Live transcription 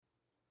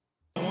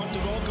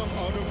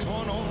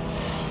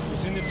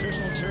the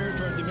traditional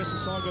territory of the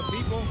Mississauga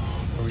people.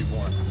 Where were you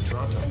born?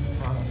 Toronto.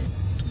 Toronto.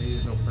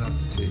 There's no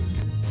pronounced T.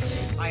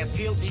 I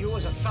appeal to you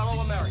as a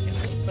fellow American.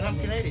 But I'm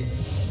Canadian.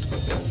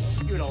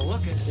 You don't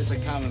look it. It's a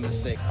common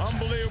mistake.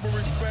 Unbelievable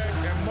respect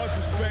and much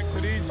respect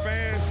to these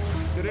fans,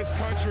 to this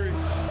country.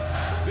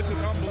 This is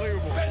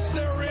unbelievable. Best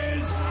there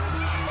is,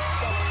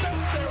 the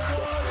best there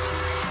was,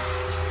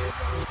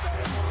 the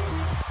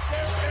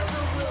best there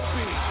ever will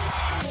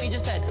be. You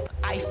just said,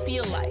 I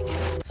feel like.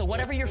 So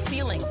whatever you're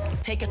feeling,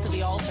 take it to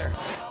the altar,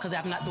 because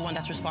I'm not the one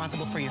that's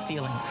responsible for your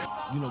feelings.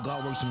 You know,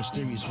 God works in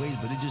mysterious ways,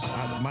 but it just,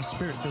 my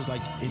spirit feels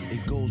like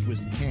it goes with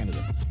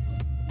Canada.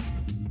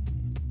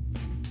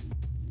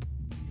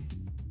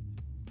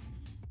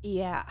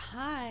 Yeah,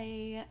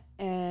 hi,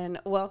 and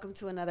welcome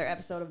to another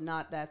episode of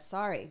Not That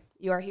Sorry.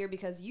 You are here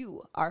because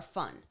you are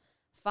fun,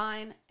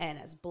 fine, and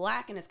as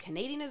black and as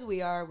Canadian as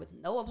we are, with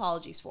no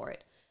apologies for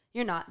it.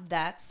 You're not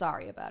that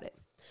sorry about it.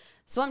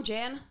 So I'm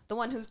Jan, the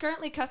one who's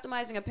currently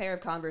customizing a pair of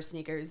Converse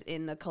sneakers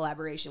in the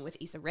collaboration with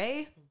Issa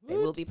Rae. They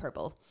will be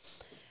purple.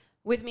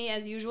 With me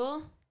as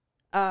usual,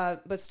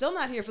 but still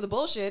not here for the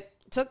bullshit,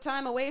 took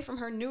time away from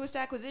her newest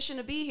acquisition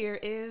to be here,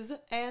 is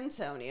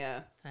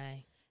Antonia.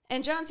 Hi.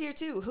 And John's here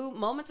too, who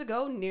moments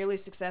ago nearly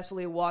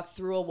successfully walked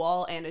through a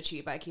wall and a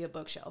cheap IKEA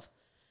bookshelf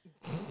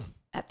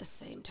at the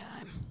same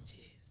time.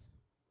 Jeez.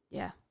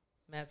 Yeah.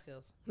 Mad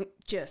skills.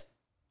 Just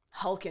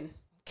hulking.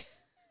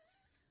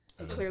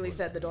 Clearly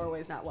said the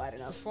doorway's not wide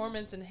enough.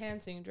 Performance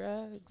enhancing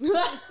drugs.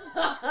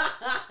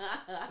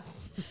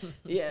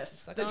 Yes.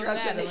 Suck The on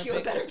drugs that that, make you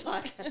a better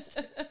Olympics.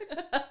 podcaster.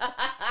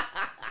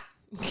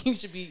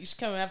 you should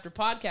come after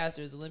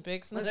podcasters,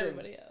 Olympics, not Listen,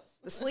 everybody else.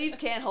 The sleeves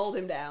can't hold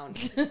him down.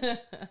 The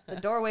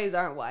doorways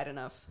aren't wide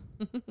enough.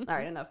 All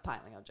right, enough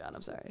piling up, John.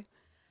 I'm sorry.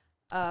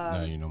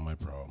 Now you know my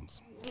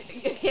problems.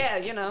 Yeah,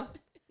 you know.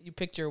 You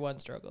picked your one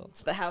struggle.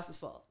 It's the house's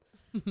fault.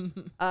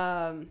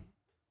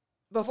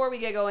 Before we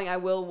get going, I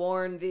will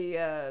warn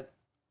the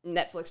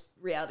Netflix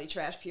reality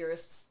trash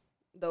purists,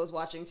 those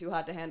watching Too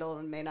Hot to Handle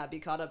and may not be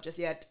caught up just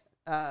yet.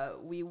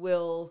 We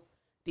will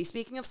be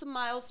speaking of some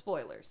mild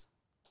spoilers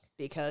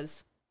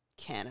because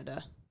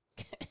Canada.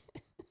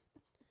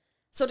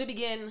 So to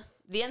begin,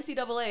 the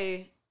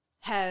NCAA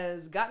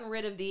has gotten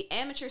rid of the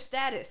amateur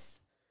status,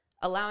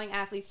 allowing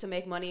athletes to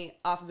make money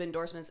off of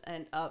endorsements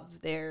and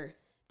of their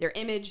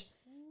image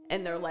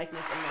and their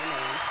likeness and their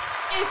name.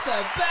 It's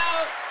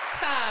about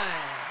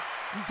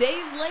time.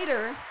 Days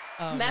later,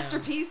 Oh, Master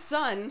no. P's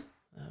son,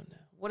 Oh, no.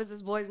 what is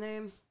this boy's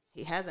name?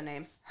 He has a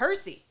name.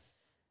 Hersey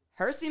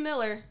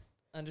Miller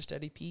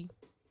Understudy P.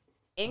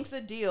 inks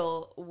a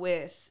deal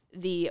with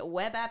the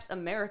Web Apps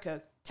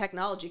America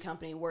technology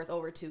company worth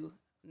over $2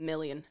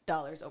 million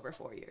over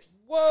 4 years.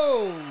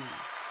 Whoa.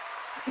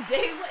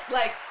 Days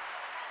like,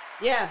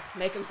 yeah,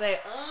 make him say,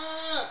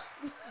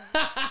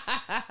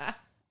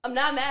 I'm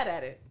not mad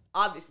at it.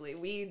 Obviously,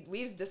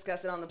 we've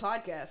discussed it on the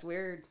podcast.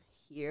 We're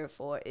here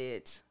for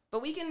it,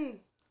 but we can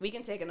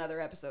take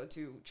another episode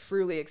to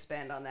truly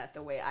expand on that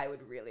the way I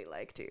would really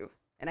like to,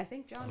 and I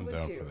think John I'm would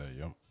down too. for that,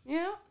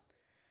 yep.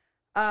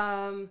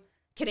 Yeah.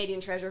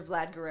 Canadian treasure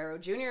Vlad Guerrero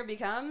Jr.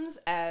 becomes,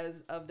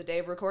 as of the day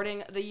of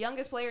recording, the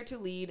youngest player to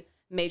lead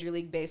Major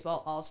League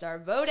Baseball All-Star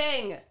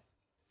voting.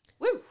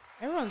 Woo!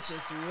 Everyone's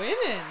just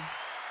winning.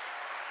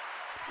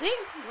 See,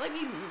 like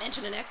me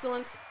mentioning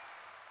excellence.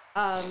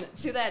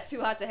 To that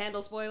Too Hot to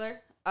Handle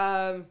spoiler,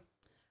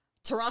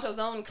 Toronto's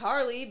own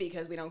Carly,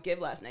 because we don't give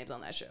last names on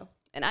that show,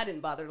 and I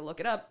didn't bother to look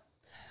it up.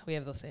 We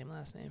have the same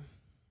last name.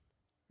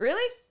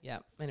 Really? Yeah.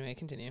 Anyway,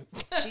 continue.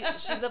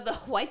 She's of the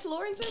White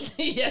Lawrences?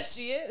 Yes,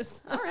 she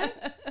is. All right.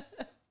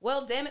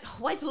 Well, damn it,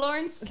 White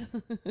Lawrence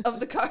of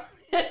the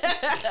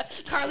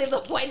Carly of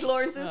the White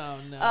Lawrences Oh,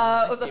 no.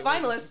 was a I see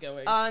where this is finalist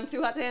going. on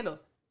Too Hot to Handle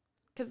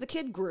because the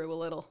kid grew a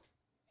little.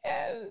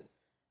 And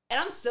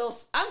I'm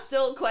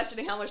still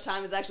questioning how much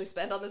time is actually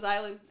spent on this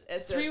island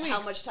as to 3 weeks.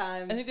 how much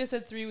time. I think they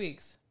said 3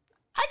 weeks.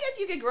 I guess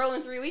you could grow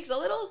in 3 weeks a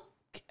little.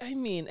 I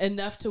mean,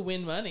 enough to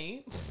win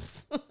money.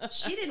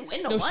 She didn't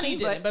win no No, money, she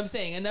didn't. But I'm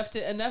saying enough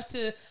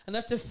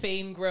to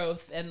feign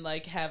growth and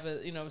like have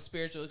a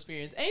spiritual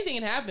experience. Anything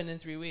can happen in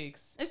 3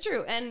 weeks. it's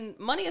true. And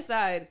money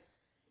aside,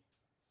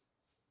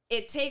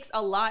 it takes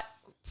a lot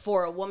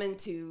for a woman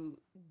to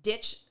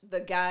ditch the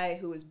guy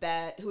who is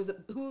bad,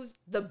 who's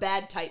the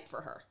bad type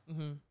for her.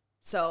 Mm-hmm.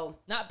 So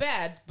Not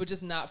bad, but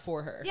just not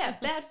for her. yeah,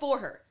 bad for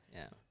her.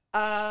 Yeah.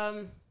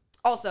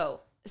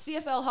 Also,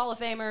 CFL Hall of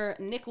Famer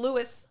Nick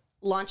Lewis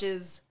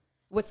launches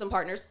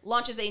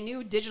a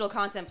new digital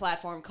content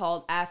platform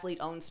called Athlete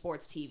Owned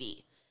Sports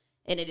TV.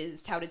 And it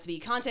is touted to be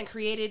content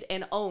created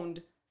and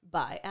owned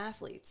by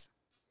athletes.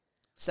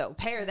 So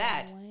pair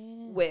that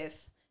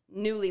with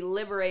newly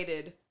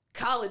liberated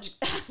college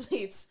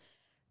athletes.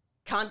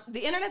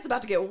 The internet's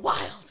about to get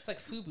wild. It's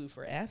like FUBU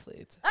for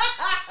athletes.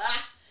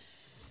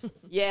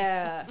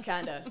 Yeah,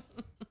 kind of.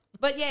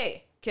 But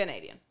yay,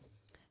 Canadian.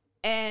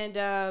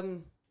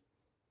 And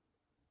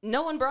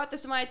no one brought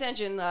this to my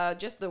attention,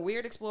 just the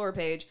Weird Explorer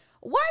page.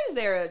 Why is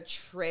there a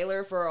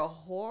trailer for a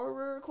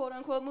horror,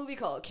 quote-unquote, movie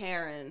called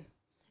Karen?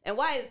 And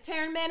why is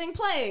Taryn Manning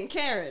playing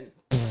Karen?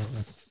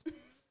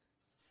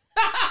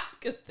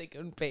 Because they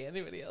couldn't pay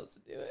anybody else to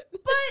do it.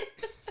 But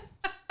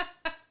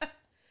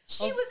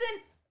she was in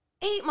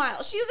 8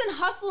 Mile. She was in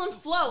Hustle and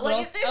Flow.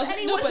 Like, if there's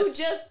anyone who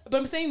just... But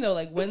I'm saying, though,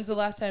 like, when's the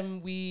last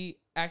time we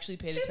actually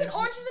paid attention? She was in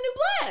Orange is the New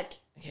Black.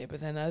 Okay,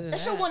 but then other than That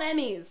show won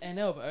Emmys. I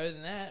know, but other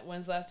than that,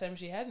 when's the last time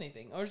she had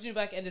anything? Orange is the New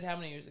Black ended how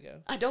many years ago?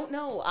 I don't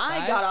know.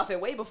 I got off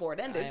it way before it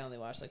ended. I only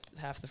watched, like,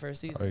 half the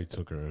first season. It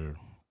took her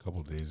a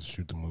couple of days to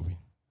shoot the movie.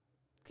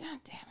 God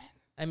damn it.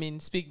 I mean,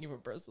 speaking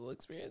from personal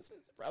experiences,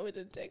 it probably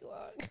didn't take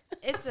long.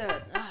 It's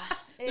a...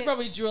 They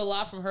probably drew a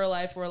lot from her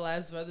life or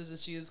lives of others that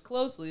she has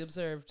closely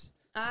observed.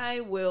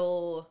 I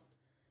will...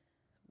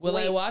 Will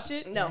I watch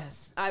it? No.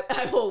 Yes.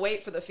 I will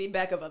wait for the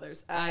feedback of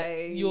others.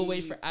 You will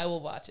wait for... I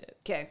will watch it.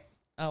 Okay.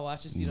 I'll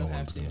watch it so you don't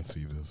have to. No one's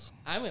going to see this.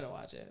 I'm going to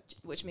watch it.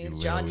 Which means,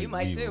 John, you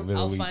might too.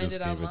 I'll find just it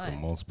gave online. it the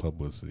most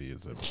publicity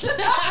it's ever.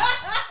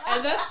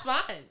 And that's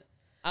fine.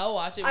 I'll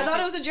watch it. I thought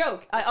it was a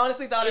joke. I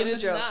honestly thought it was a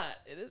joke.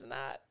 It is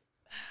not.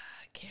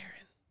 Karen.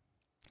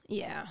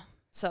 Yeah.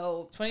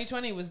 So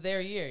 2020 was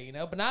their year, you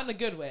know, but not in a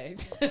good way.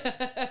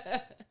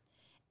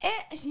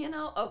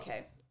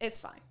 Okay. It's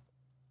fine.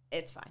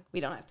 It's fine. We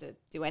don't have to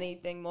do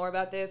anything more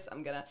about this.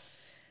 I'm gonna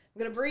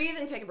breathe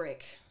and take a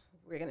break.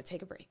 We're gonna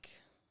take a break.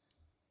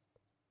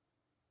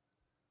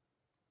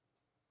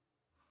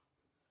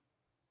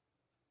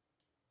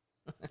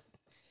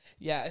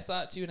 Yeah, I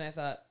saw it too, and I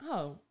thought,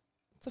 oh,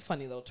 it's a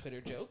funny little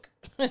Twitter joke.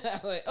 I'm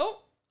like, oh.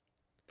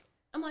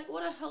 I'm like,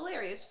 what a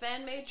hilarious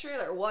fan-made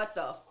trailer. What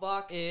the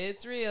fuck?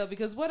 It's real,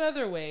 because what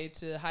other way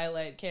to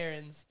highlight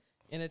Karens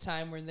in a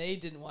time when they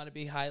didn't want to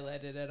be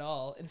highlighted at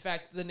all? In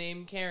fact, the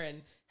name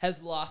Karen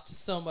has lost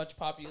so much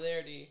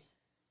popularity.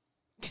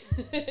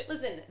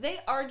 Listen, they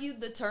argued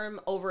the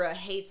term over a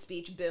hate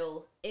speech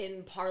bill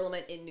in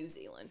Parliament in New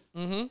Zealand.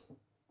 Mm-hmm.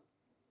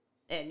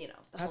 And, the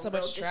That's whole so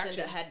much Jacinda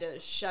traction. had to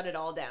shut it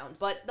all down.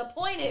 But the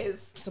point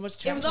is, So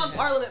much it was traction on it had.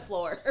 Parliament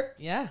floor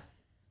Yeah.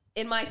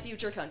 in my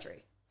future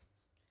country.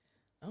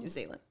 Oh. New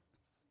Zealand.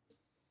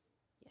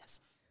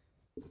 Yes.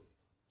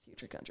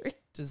 Future country.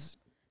 Just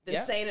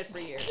Been saying it for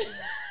years.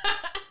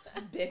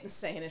 Been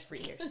saying it for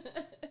years.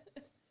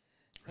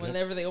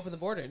 whenever they open the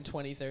border in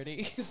 2030,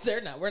 because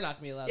we're not going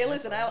to be allowed. Yeah,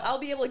 listen, I'll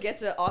be able to get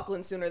to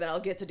Auckland sooner than I'll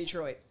get to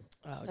Detroit.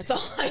 Oh, That's damn.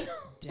 all I know.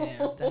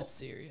 Damn, that's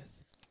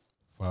serious.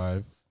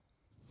 5,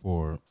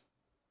 4.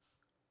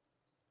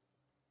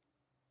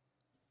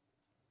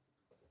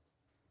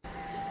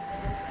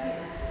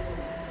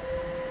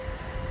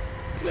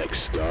 Next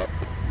stop,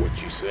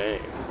 what you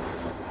saying?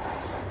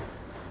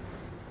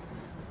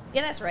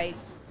 Yeah, that's right.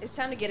 It's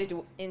time to get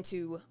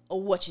into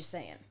what you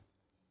saying.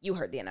 You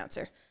heard the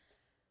announcer.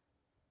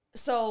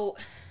 So,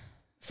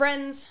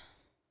 friends,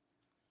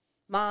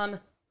 Mom,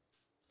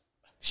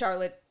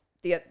 Charlotte,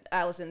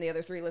 Allison, the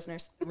other 3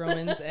 listeners.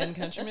 Romans and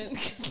countrymen.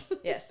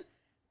 Yes.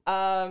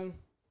 I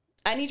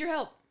need your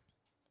help.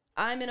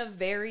 I'm in a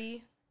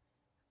very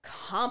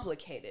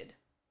complicated,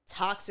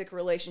 toxic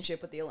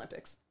relationship with the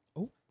Olympics.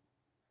 Oh.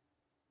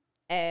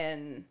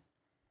 And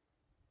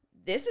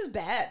this is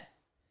bad.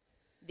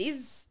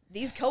 These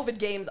COVID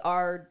games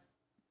are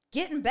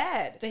getting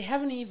bad. They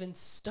haven't even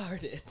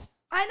started.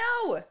 I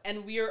know.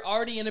 And we are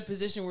already in a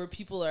position where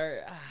people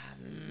are...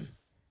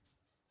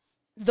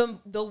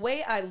 The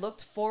way I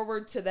looked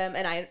forward to them,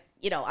 and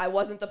I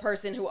wasn't the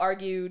person who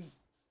argued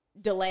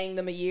delaying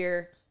them a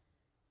year.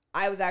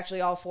 I was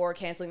actually all for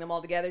canceling them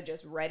altogether,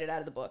 just write it out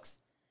of the books.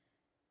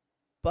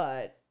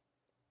 But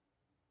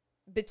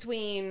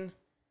between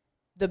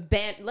the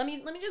ban, let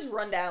me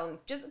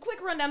just a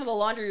quick rundown of the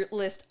laundry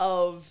list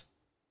of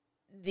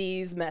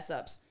these mess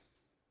ups.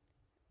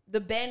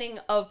 The banning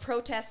of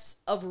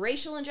protests of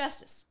racial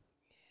injustice.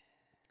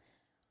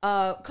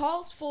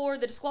 Calls for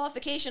the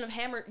disqualification of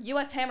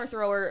U.S. hammer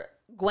thrower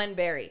Gwen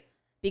Berry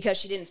because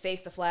she didn't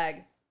face the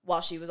flag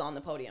while she was on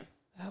the podium.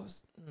 That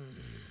was...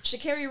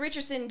 Sha'Carri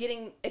Richardson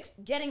getting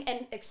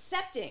and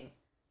accepting,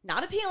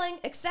 not appealing,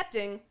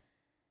 accepting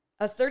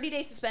a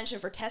 30-day suspension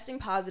for testing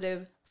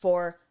positive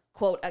for,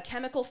 quote, a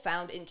chemical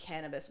found in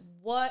cannabis.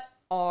 What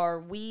are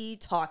we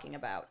talking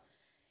about?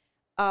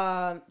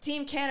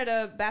 Team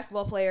Canada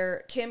basketball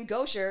player Kim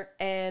Gosher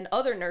and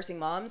other nursing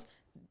moms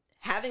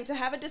having to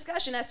have a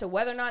discussion as to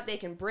whether or not they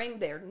can bring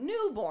their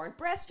newborn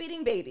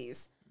breastfeeding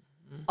babies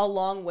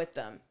along with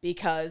them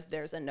because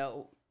there's a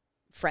no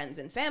friends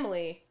and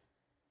family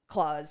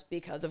clause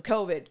because of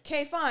COVID.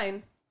 Okay,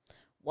 fine.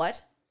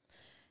 What?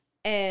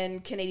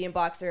 And Canadian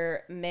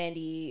boxer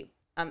Mandy,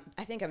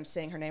 I think I'm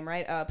saying her name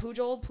right,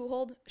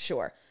 Pujold?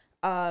 Sure.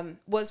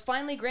 Was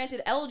finally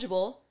granted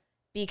eligible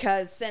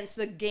because since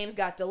the games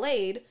got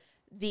delayed,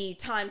 the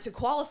time to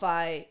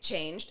qualify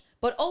changed.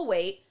 But oh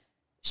wait,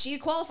 she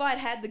qualified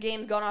had the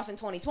games gone off in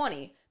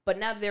 2020, but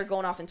now that they're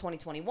going off in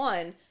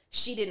 2021,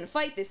 she didn't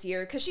fight this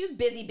year because she was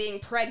busy being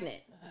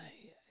pregnant.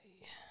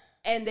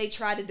 And they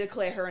tried to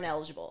declare her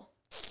ineligible.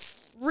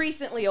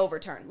 Recently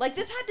overturned. Like,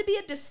 this had to be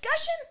a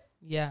discussion?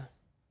 Yeah.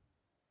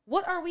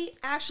 What are we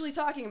actually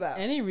talking about?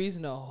 Any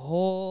reason to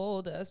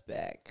hold us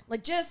back.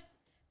 Like,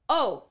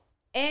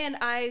 and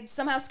I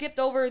somehow skipped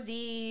over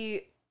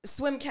the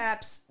swim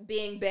caps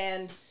being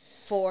banned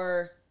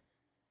for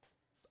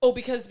Oh,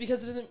 because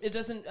it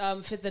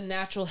doesn't fit the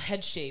natural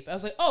head shape. I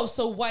was like, oh,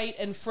 so white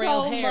and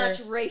frail hair.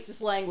 So much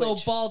racist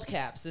language. So bald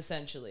caps,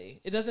 essentially.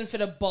 It doesn't fit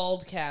a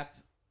bald cap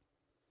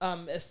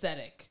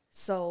aesthetic.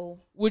 So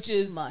which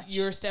is much.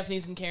 Your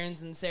Stephanie's and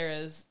Karen's and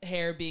Sarah's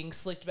hair being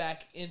slicked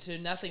back into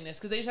nothingness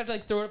because they just have to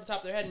like throw it up the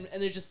top of their head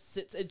and it just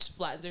sits, it just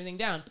flattens everything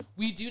down.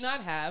 We do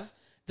not have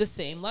the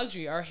same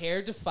luxury. Our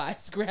hair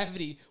defies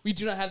gravity. We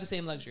do not have the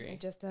same luxury. It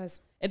just does.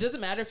 It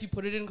doesn't matter if you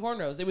put it in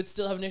cornrows. They would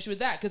still have an issue with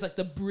that because like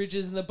the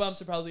bridges and the bumps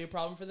are probably a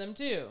problem for them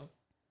too.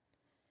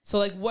 So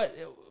like what?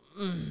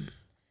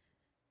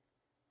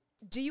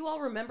 Do you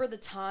all remember the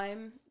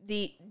time?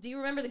 Do you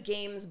remember the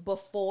games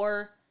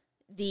before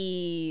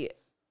the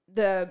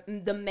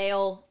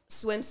male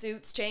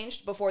swimsuits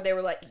changed? Before they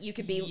were like they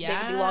could be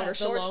longer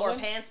shorts or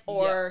pants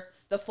or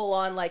the full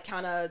on like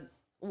kind of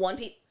one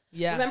piece.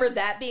 Yeah. Remember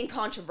that being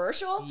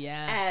controversial?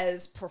 Yeah.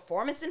 As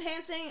performance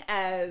enhancing,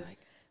 as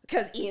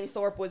because Ian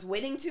Thorpe was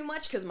winning too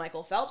much, because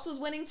Michael Phelps was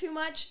winning too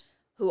much,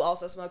 who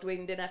also smoked weed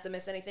and didn't have to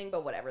miss anything,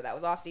 but whatever. That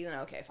was off season.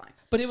 Okay, fine.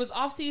 But it was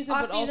off season.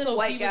 But also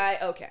white guy.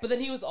 Okay. But then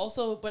he was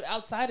also. But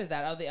outside of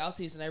that, out of the off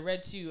season, I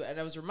read too, and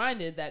I was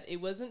reminded that it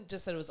wasn't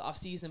just that it was off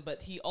season,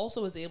 but he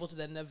also was able to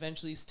then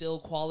eventually still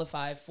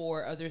qualify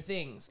for other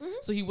things. Mm-hmm.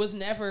 So he was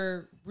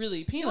never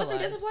really penalized. He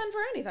wasn't disciplined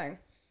for anything.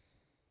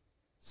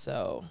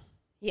 So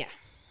yeah.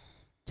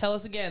 Tell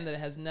us again that it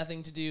has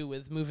nothing to do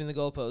with moving the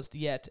goalpost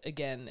yet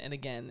again and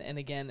again and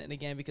again and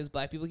again because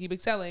black people keep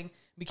excelling.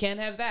 We can't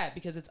have that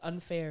because it's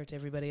unfair to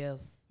everybody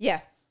else. Yeah.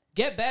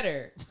 Get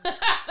better.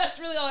 That's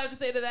really all I have to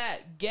say to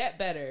that. Get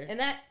better. And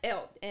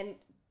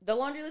the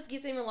laundry list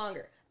gets even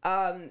longer.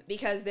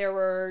 Because there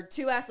were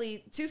two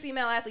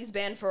female athletes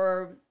banned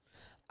for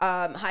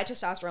high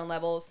testosterone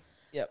levels.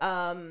 Yep.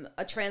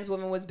 A trans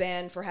woman was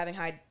banned for having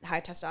high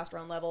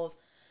testosterone levels.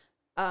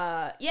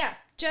 But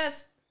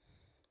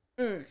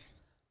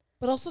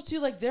also too,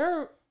 like there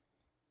are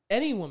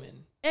any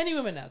woman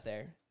out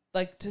there.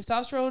 Like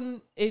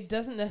testosterone, it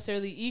doesn't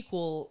necessarily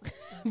equal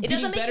it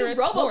doesn't make you at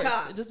RoboCop.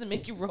 Sports. It doesn't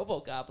make you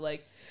RoboCop.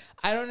 Like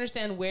I don't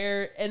understand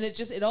where, and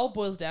it all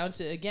boils down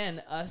to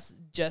again us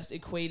just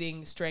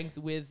equating strength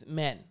with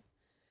men,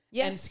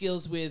 and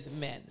skills with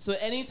men. So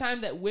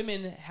anytime that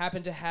women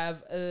happen to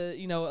have a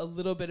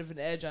little bit of an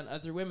edge on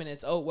other women,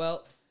 it's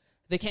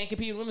they can't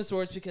compete in women's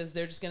sports because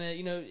they're just gonna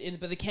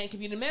but they can't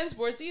compete in men's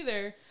sports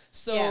either.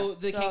 So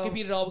they can't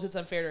compete at all because it's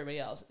unfair to everybody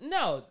else.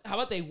 No, how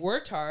about they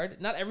worked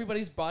hard? Not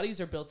everybody's bodies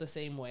are built the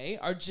same way.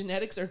 Our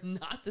genetics are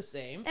not the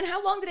same. And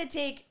how long did it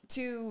take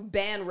to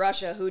ban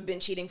Russia, who'd been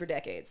cheating for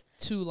decades?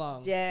 Too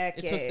long.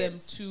 Decades. It took them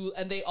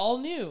and they all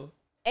knew.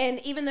 And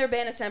even their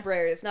ban is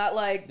temporary. It's not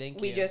like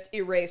we just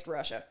erased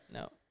Russia.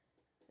 No.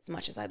 As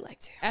much as I'd like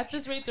to. At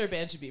this rate, their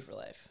ban should be for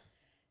life.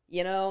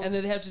 And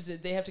then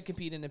they have to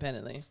compete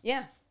independently.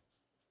 Yeah.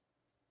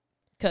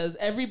 Because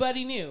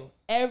everybody knew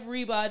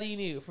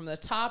from the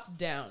top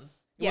down.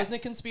 It wasn't a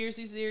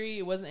conspiracy theory.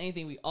 It wasn't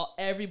anything.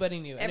 Everybody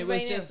knew. And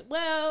everybody it was just,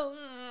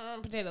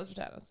 potatoes.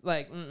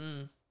 Like,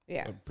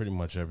 Yeah. But pretty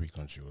much every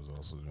country was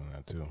also doing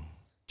that too.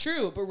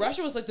 True, but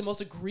Russia was like the most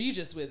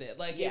egregious with it.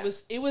 Like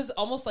it was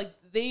almost like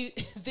they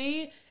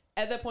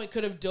at that point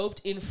could have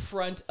doped in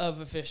front of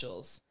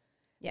officials.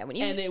 Yeah,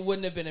 and it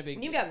wouldn't have been a big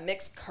deal. You got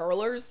mixed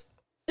curlers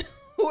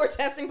who are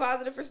testing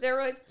positive for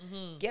steroids.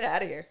 Mm-hmm. Get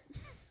out of here.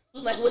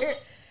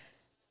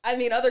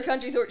 Other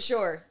countries are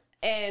sure.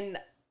 And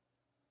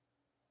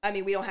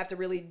we don't have to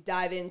really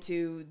dive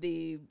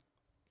into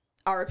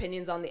our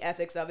opinions on the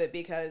ethics of it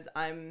because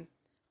I'm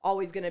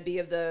always going to be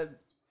of the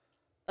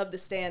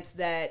stance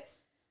that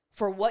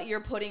for what you're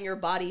putting your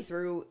body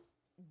through,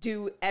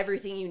 do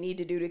everything you need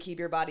to do to keep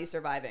your body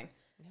surviving.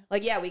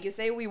 Yeah. We can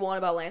say what we want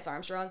about Lance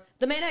Armstrong.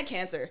 The man had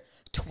cancer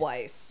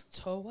twice.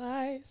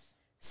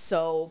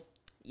 So,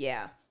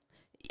 yeah.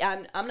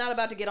 I'm not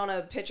about to get on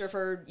a pitcher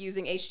for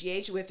using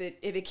HGH if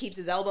it keeps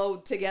his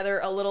elbow together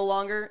a little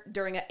longer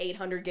during an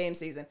 800 game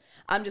season.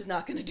 I'm just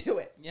not going to do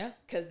it. Yeah.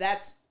 Because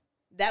that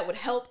would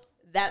help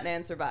that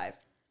man survive.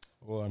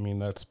 Well,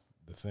 that's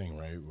the thing,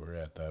 right? We're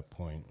at that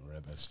point. We're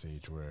at that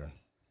stage where,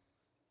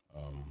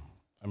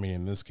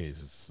 in this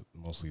case, it's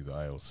mostly the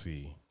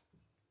IOC.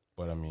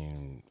 But,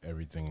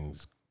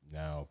 everything's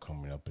now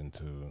coming up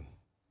into,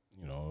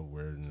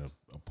 we're in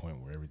a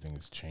point where everything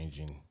is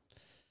changing.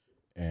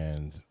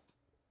 And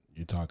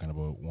you're talking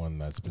about one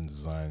that's been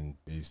designed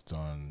based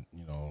on,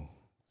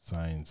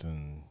 science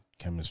and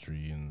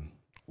chemistry and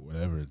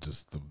whatever,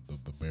 just the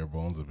bare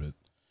bones of it.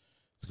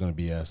 It's going to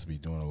be asked to be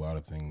doing a lot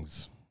of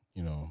things,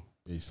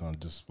 based on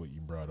just what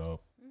you brought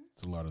up. Mm-hmm.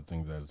 It's a lot of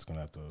things that it's going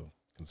to have to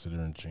consider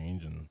and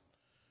change and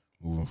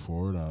moving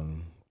forward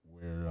on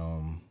where,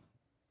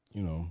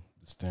 the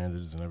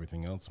standards and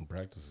everything else and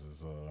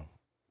practices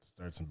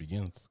starts and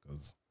begins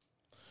because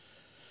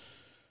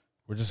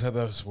we're just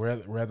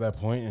we're at that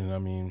point, and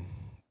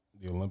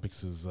the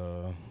Olympics is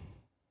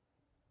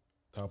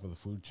top of the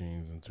food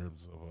chains in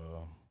terms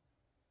of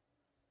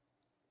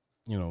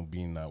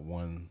being that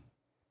one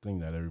thing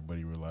that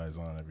everybody relies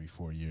on every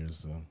 4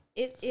 years.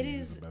 It's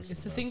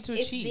the thing to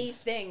achieve. It's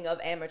the thing of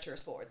amateur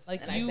sports.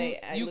 Like and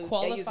you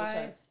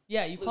qualify.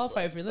 Yeah, you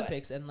qualify for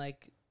Olympics, and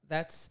like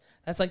that's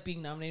like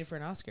being nominated for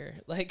an Oscar.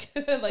 Like,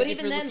 but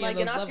even then, like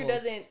an Oscar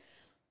doesn't.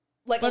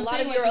 Like but a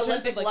lot of your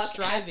Olympic like luck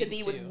has to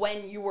be with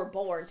when you were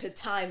born to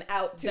time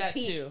out to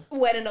peak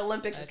when an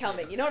Olympics is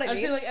coming. You know what I mean? I'm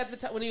saying like at the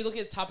time when you look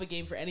at the top of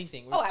game for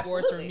anything, sports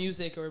absolutely. or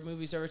music or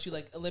movies or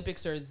like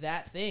Olympics are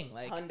that thing.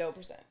 Like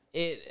 100%.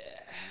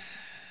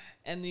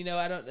 And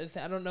I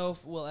don't know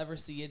if we'll ever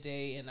see a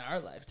day in our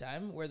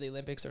lifetime where the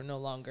Olympics are no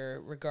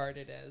longer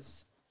regarded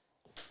as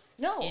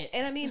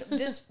and I mean,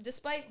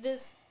 despite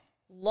this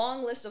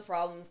long list of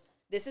problems,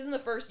 this isn't the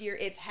first year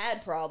it's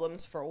had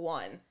problems for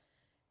one,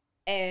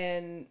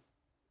 and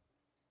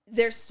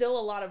there's still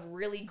a lot of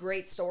really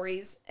great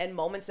stories and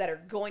moments that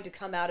are going to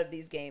come out of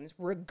these games,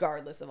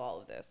 regardless of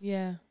all of this.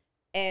 Yeah,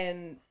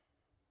 and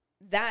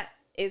that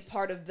is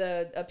part of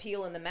the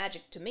appeal and the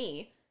magic to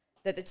me.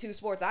 That the two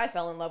sports I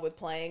fell in love with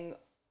playing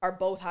are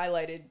both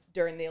highlighted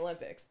during the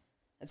Olympics.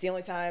 That's the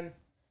only time,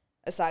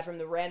 aside from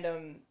the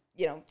random,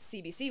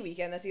 CBC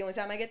weekend, that's the only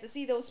time I get to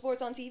see those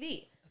sports on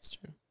TV. That's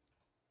true.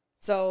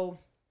 So,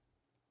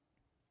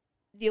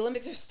 the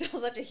Olympics are still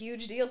such a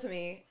huge deal to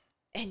me.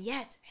 And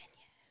yet,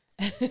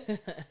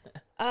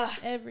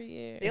 every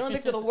year. The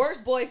Olympics are the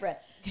worst boyfriend.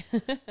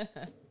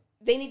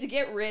 They need to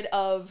get rid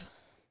of,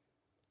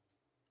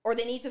 or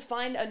they need to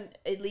find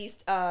at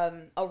least a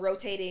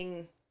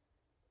rotating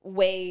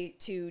way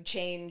to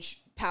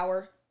change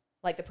power,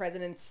 like the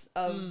presidents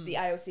of the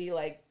IOC.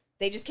 Like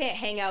they just can't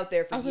hang out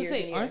there for years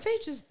and years. Aren't they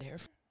just there?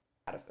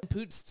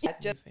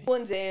 Just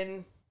ones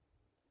in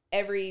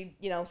every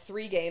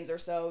 3 games or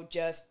so,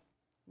 just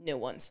new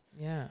ones.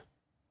 Yeah.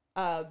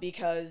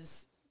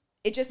 Because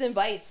it just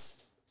invites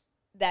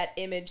that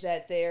image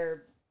that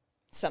they're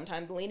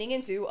sometimes leaning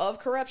into of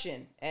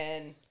corruption,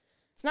 and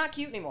it's not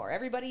cute anymore.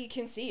 Everybody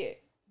can see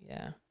it.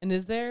 Yeah. And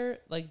is there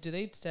like do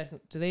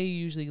they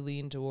usually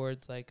lean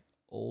towards like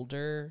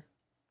older?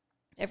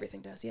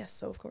 Everything does, yes.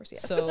 So of course,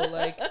 yes. So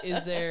like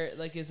is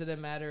it a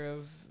matter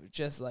of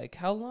just like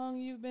how long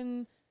you've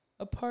been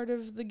a part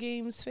of the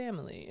game's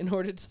family in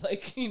order to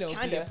like, be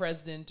a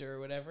president or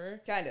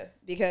whatever? Kind of.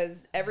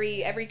 Because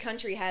every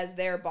country has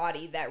their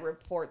body that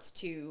reports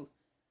to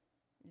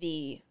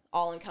the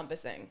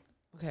all-encompassing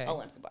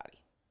Olympic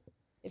body.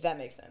 If that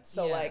makes sense.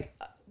 So like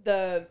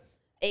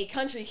a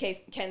country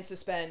can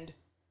suspend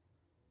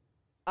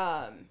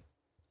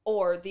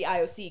or the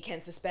IOC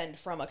can suspend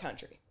from a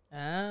country.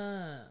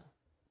 Ah.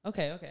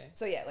 Okay.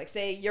 So yeah, like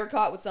say you're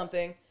caught with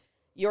something,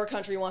 your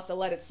country wants to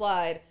let it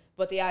slide,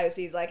 but the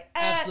IOC is like,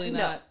 absolutely no.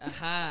 not.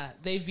 Aha.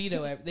 They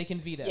veto they can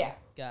veto. Yeah.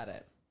 Got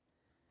it.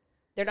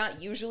 They're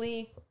not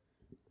usually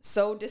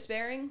so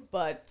despairing,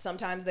 but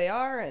sometimes they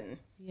are, and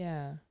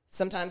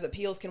sometimes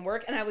appeals can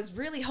work. And I was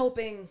really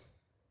hoping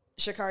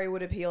Sha'Carri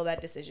would appeal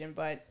that decision,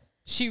 but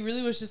she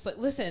really was just like,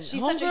 listen,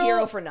 she's such a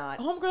hero for not.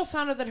 Homegirl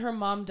found out that her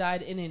mom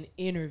died in an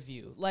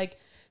interview. Like,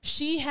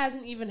 she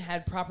hasn't even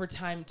had proper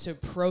time to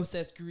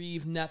process,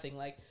 grieve, nothing.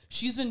 Like,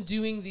 she's been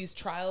doing these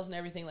trials and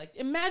everything. Like,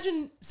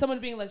 imagine someone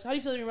being like, so how do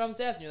you feel about your mom's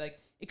death? And you're like,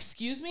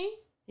 excuse me?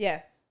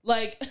 Yeah.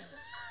 Like,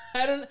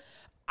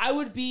 I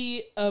would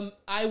be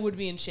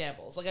in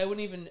shambles. Like, I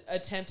wouldn't even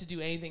attempt to do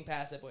anything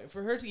past that point.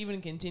 For her to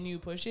even continue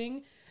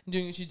pushing and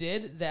doing what she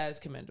did, that is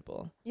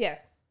commendable. Yeah.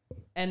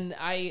 And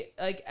I,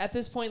 like, at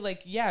this point,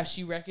 like, yeah,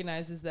 she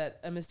recognizes that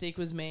a mistake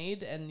was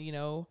made and,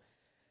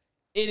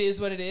 it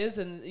is what it is.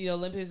 And,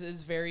 Olympus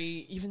is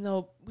very, even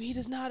though weed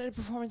is not a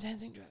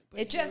performance-enhancing drug. But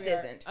it just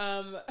isn't.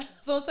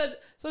 So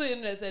the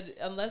internet said,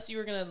 unless you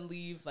were going to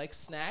leave, like,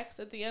 snacks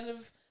at the end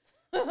of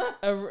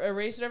a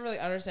race or whatever, like,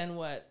 I understand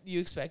what you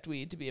expect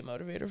weed to be a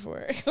motivator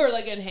for. Or,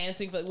 like,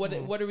 enhancing, for,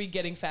 like, what are we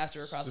getting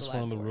faster across the line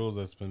It's one of the rules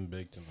that's been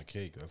baked in the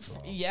cake, that's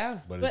all. Yeah.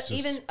 But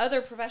even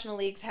other professional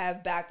leagues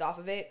have backed off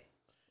of it.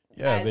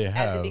 Yeah, they have.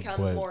 As it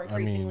becomes more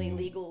increasingly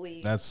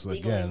legally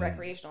again,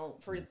 recreational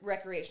for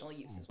recreational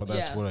use. But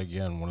that's one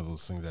of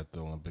those things that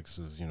the Olympics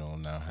is,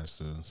 now has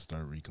to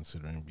start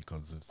reconsidering,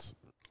 because it's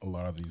a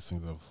lot of these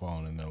things have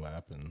fallen in their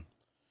lap, and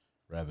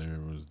rather it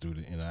was due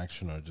to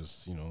inaction or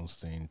just,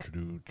 staying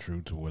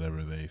true to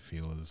whatever they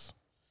feel is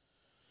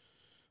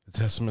the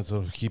testaments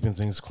of keeping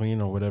things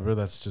clean or whatever.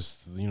 That's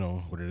just,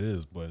 what it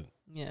is. But,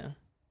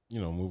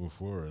 moving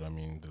forward, I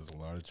mean, there's a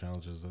lot of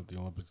challenges that the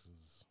Olympics is.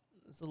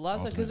 It's a lot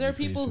of stuff because there are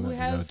people who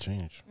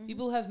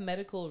have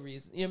medical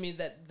reasons.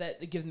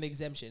 That give them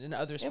exemption in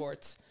other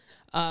sports.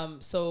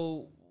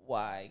 So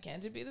why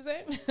can't it be the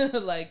same?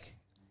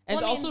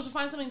 To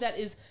find something that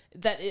is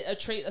a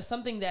trait,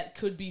 something that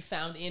could be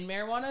found in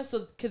marijuana.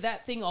 So could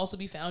that thing also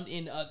be found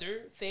in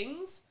other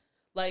things?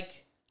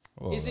 Like,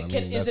 is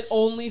it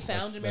only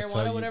found in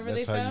marijuana? Whatever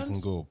they found. That's how you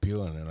can go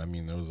appealing it. I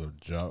mean, there was a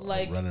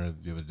runner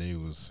the other day who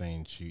was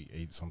saying she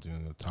ate something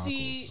in the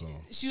tacos.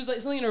 She was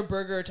like something in her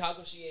burger or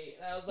taco she ate,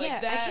 and I was like,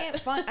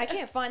 I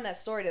can't find that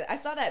story to that. I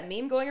saw that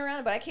meme going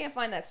around, but I can't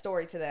find that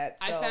story to that.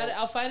 So. I found it.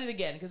 I'll find it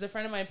again because a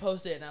friend of mine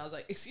posted it, and I was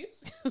like, excuse,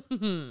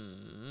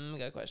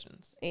 got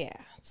questions. Yeah.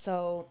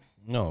 So.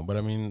 No, but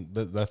I mean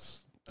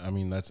that's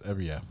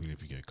every athlete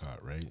if you get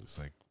caught, right? It's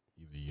like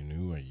either you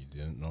knew or you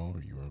didn't know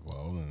or you were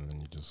involved, and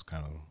then you just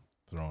kind of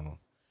thrown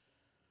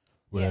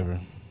whatever. Yeah.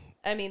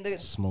 I mean, the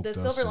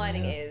silver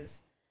lining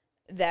is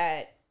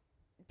that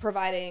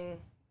providing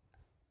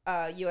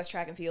U.S.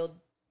 track and field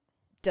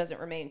doesn't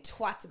remain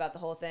twats about the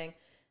whole thing,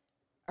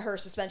 her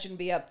suspension would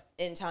be up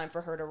in time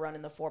for her to run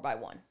in the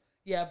 4x1.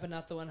 Yeah, but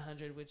not the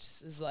 100, which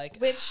is like...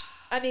 Which,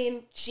 I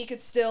mean, she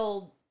could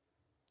still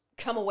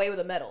come away with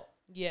a medal.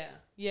 Yeah,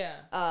 yeah.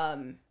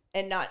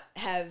 And not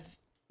have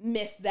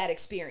missed that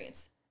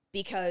experience.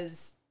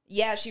 Because,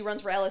 yeah, she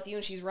runs for LSU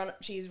and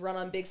she's run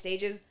on big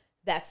stages.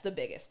 That's the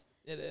biggest.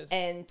 It is.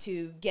 And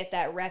to get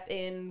that rep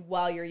in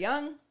while you're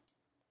young,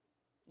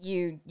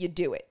 you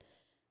do it.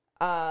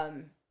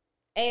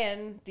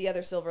 And the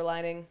other silver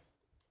lining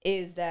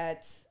is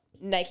that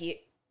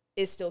Nike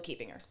is still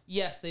keeping her.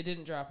 Yes, they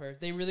didn't drop her.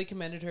 They really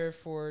commended her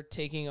for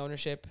taking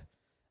ownership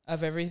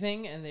of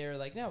everything, and they were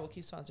like, no, we'll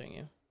keep sponsoring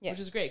you. Yeah. Which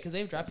is great, because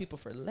they've dropped people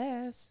for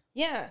less.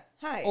 Yeah,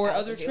 hi. Or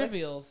other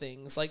trivial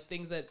things, like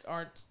things that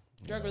aren't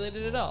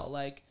drug-related at all.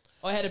 Like,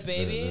 oh, I had a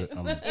baby.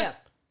 Yeah.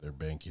 They're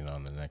banking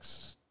on the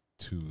next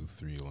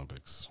 2-3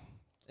 Olympics.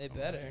 They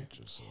better.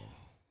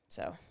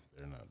 So.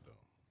 They're not, though.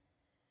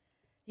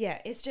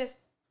 Yeah, it's just...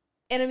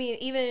 And, I mean,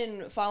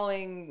 even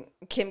following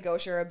Kim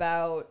Gosher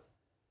about...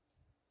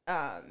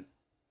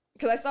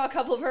 because I saw a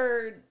couple of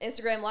her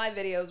Instagram live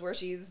videos where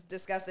she's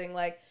discussing,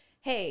 like,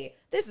 hey,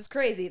 this is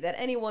crazy that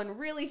anyone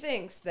really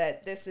thinks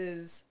that this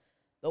is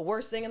the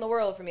worst thing in the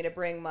world for me to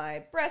bring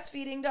my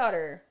breastfeeding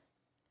daughter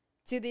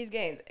to these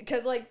games.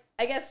 Because, like,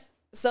 I guess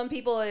some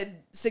people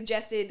had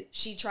suggested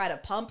she try to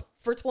pump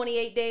for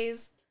 28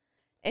 days.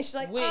 And she's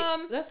like, wait,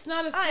 that's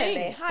not a thing. I am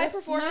a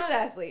high-performance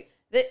athlete.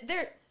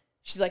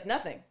 She's like,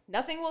 nothing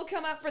will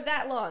come out for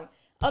that long.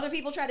 Other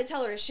people try to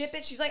tell her to ship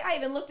it. She's like, I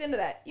even looked into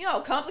that. You know how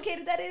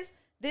complicated that is?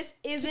 This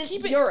isn't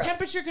keep Europe. It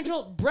temperature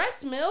controlled.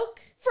 Breast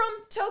milk? From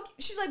Tokyo.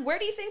 She's like, where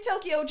do you think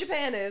Tokyo,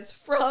 Japan is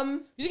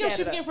from? You think I'm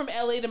shipping it from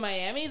LA to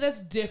Miami?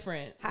 That's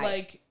different. Hi.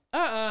 Like,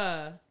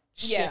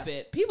 ship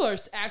it. People are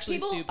actually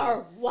stupid. People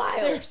are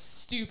wild. They're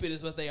stupid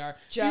is what they are.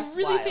 Just you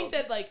really wild. think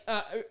that, like,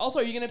 also,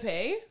 are you going to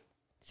pay?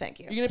 Thank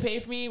you. You're going to pay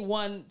for me,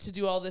 one, to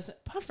do all this?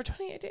 Pump for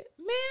 28 days?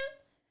 Man,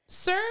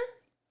 sir?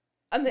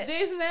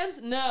 Days and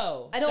thems?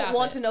 No. I don't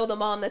want to know the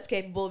mom that's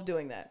capable of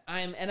doing that.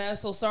 And I'm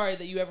so sorry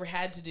that you ever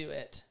had to do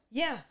it.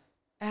 Yeah.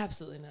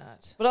 Absolutely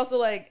not. But also,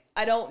 like,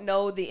 I don't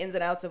know the ins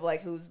and outs of,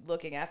 like, who's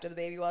looking after the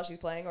baby while she's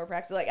playing or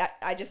practicing. Like,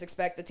 I just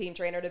expect the team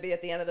trainer to be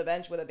at the end of the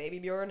bench with a baby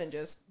Bjorn and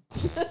just...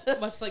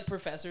 Much like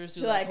professors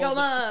who... like go,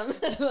 Mom!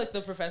 Like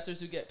the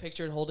professors who get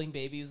pictured holding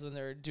babies when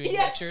they're doing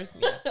lectures.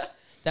 Yeah.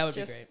 That would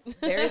just be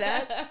great. Bury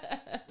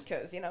that.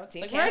 Because, you know,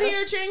 Team like, Canada... right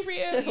here cheering for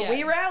you. Yeah.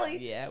 We rally.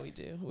 Yeah, we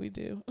do. We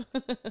do.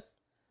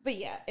 But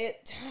yeah,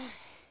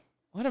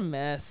 what a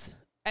mess.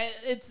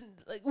 It's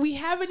like we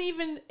haven't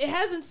even. It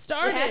hasn't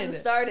started. It hasn't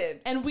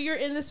started, and we are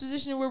in this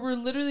position where we're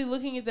literally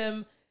looking at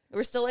them.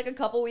 We're still like a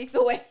couple weeks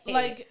away.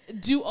 Like,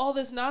 do all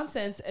this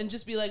nonsense and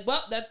just be like,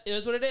 "Well, it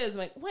is what it is."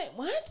 I'm like, wait,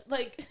 what?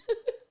 Like,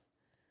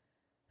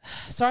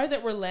 sorry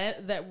that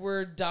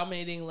we're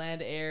dominating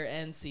land, air,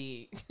 and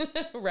sea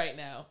right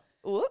now.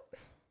 Whoop.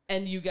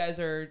 And you guys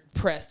are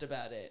pressed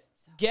about it.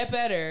 Get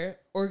better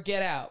or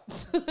get out.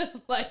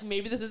 Like,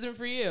 maybe this isn't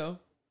for you.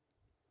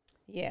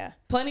 Yeah.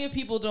 Plenty of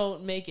people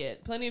don't make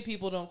it. Plenty of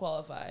people don't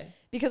qualify.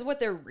 Because what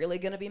they're really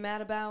going to be mad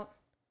about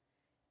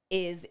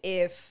is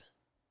if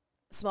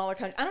smaller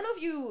countries... I don't know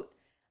if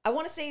I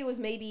want to say it was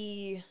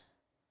maybe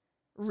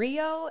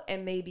Rio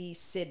and maybe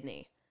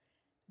Sydney.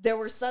 There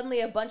were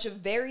suddenly a bunch of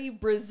very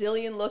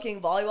Brazilian-looking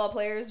volleyball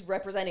players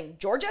representing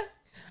Georgia.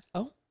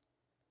 Oh.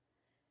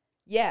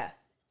 Yeah.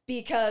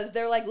 Because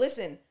they're like,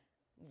 listen...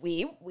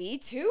 We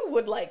too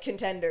would like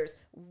contenders.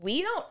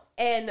 We don't,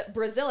 and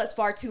Brazil has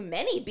far too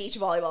many beach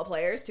volleyball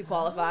players to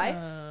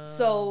qualify.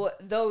 So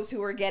those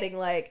who were getting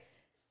like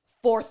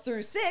 4th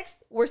through 6th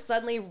were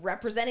suddenly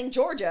representing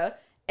Georgia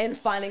and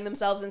finding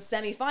themselves in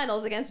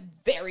semifinals against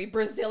very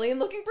Brazilian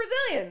looking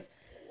Brazilians.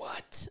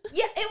 What?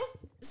 Yeah, it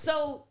was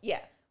so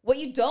yeah. What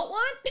you don't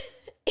want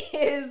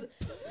is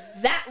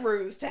that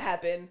ruse to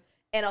happen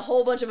and a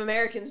whole bunch of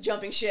Americans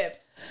jumping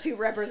ship to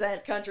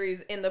represent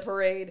countries in the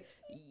parade.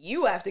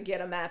 You have to get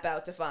a map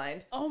out to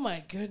find. Oh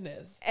my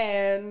goodness.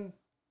 And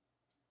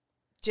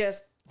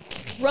just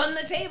run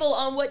the table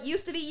on what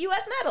used to be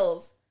U.S.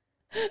 medals.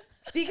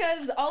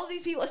 Because all of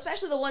these people,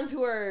 especially the ones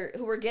who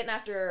were getting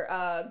after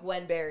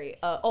Gwen Berry,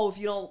 if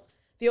you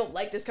don't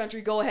like this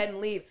country, go ahead and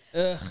leave.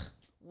 Ugh.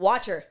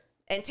 Watch her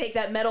and take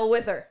that medal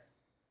with her.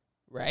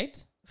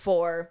 Right?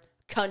 For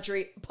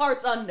country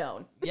parts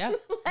unknown. Yeah.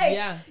 Like,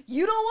 yeah.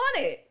 You don't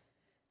want it.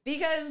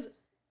 Because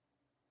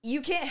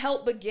you can't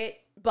help but get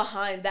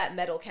behind that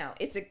medal count.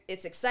 It's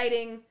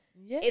exciting.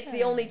 Yeah. It's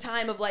the only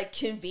time of like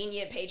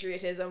convenient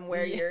patriotism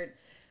where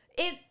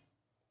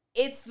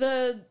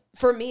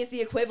for me it's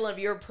the equivalent of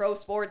your pro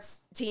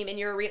sports team in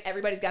your arena.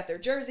 Everybody's got their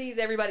jerseys.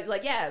 Everybody's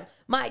like, yeah,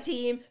 my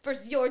team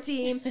versus your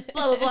team,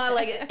 blah blah blah.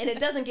 Like, and it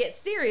doesn't get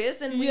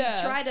serious. And we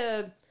try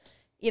to,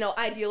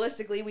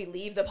 idealistically we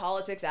leave the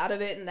politics out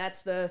of it, and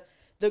that's the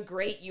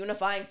great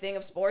unifying thing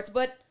of sports.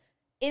 But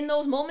in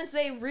those moments,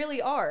 they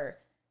really are.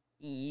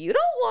 You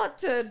don't want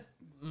to.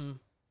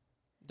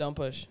 Don't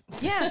push.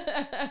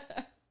 Yeah.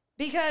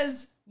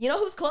 Because you know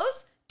who's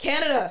close?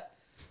 Canada.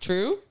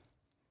 True.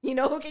 You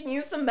know who can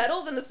use some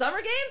medals in the summer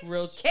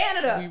games?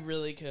 Canada. We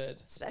really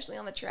could. Especially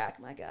on the track,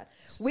 my God.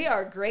 We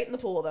are great in the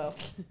pool, though.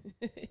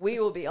 We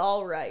will be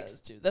all right.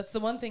 That's the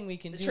one thing we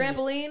can do. The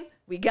trampoline,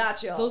 we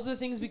got y'all. Those are the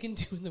things we can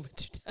do in the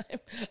wintertime,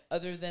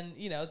 other than,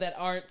 that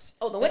aren't...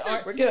 Oh, the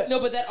winter? We're good. No,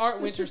 but that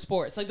aren't winter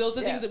sports. Like, those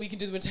are things that we can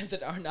do in the wintertime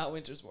that are not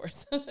winter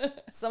sports.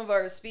 Some of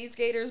our speed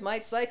skaters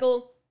might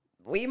cycle.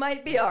 We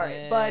might be all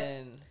right. But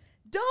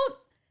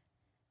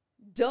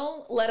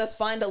don't let us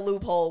find a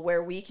loophole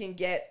where we can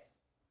get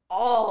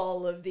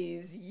all of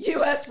these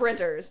U.S.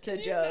 sprinters to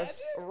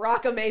just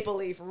rock a maple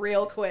leaf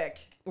real quick.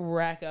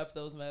 Rack up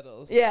those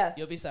medals. Yeah.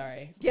 You'll be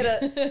sorry.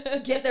 Get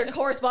their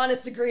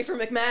correspondence degree from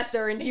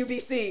McMaster and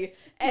UBC,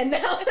 and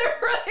now they're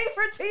running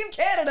for Team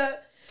Canada.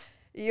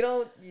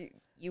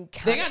 You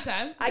they got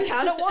time. I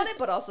kind of want it,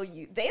 but also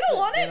they don't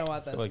want it. They don't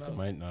want that. I feel like they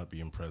might not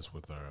be impressed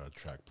with our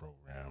track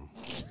program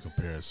in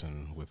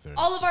comparison with their.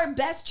 All of our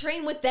best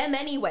train with them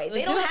anyway.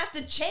 They don't have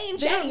to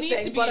change anything. They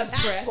don't need to be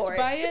impressed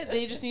by it.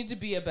 They just need to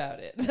be about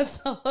it. That's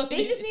all.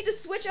 They just need to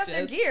switch up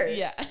their gear.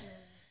 Yeah.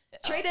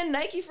 Trade in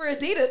Nike for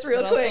Adidas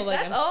real but quick. Also,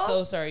 That's I'm all.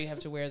 so sorry you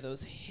have to wear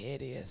those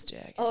hideous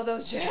jackets. Oh,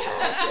 those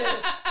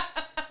jackets.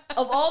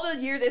 Of all the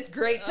years, it's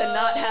great to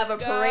not have a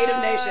parade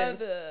of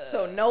nations,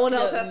 so no one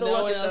else has to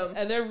look at them.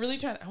 And they're really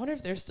trying. I wonder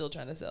if they're still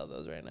trying to sell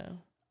those right now.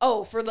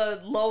 Oh, for the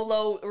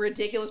low,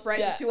 ridiculous price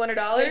of $200?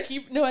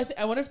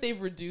 I wonder if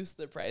they've reduced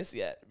the price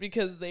yet,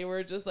 because they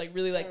were just like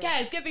really like,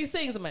 guys, get these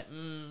things. I'm like,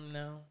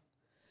 no.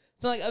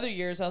 So like other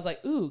years, I was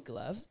like, ooh,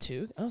 gloves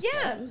too. Oh,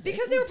 yeah,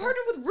 because they were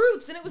partnered with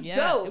Roots, and it was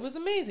dope. It was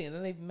amazing. And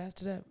then they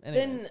messed it up.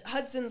 Then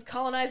Hudson's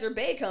Colonizer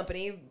Bay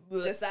Company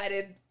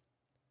decided,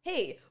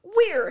 hey,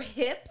 we're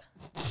hip.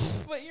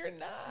 But you're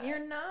not.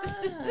 You're not.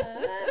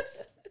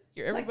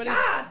 You're everybody's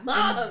like, God,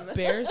 Mom.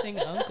 Embarrassing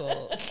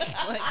uncle.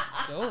 Like,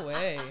 go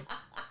away.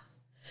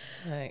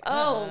 Like,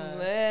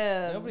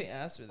 man. Nobody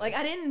asked for this. Like,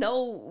 I didn't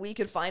know we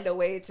could find a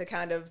way to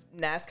kind of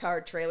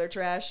NASCAR trailer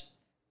trash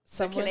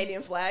the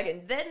Canadian flag,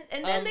 and then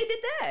they did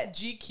that.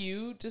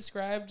 GQ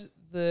described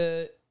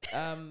the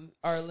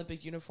our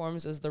Olympic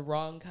uniforms as the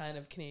wrong kind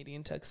of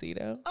Canadian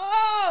tuxedo.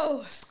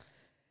 Oh!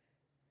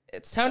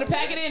 It's time to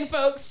pack it in,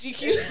 folks.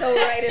 GQ. It's so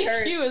right, it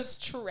hurts. GQ has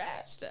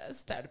trashed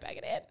us. Time to pack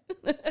it in.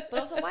 But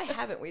also, why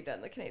haven't we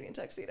done the Canadian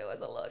tuxedo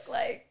as a look?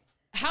 Like,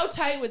 how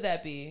tight would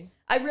that be?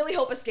 I really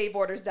hope a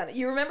skateboarder's done it.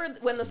 You remember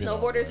when the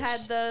snowboarders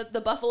had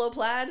the buffalo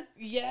plaid?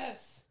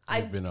 Yes.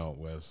 I've been out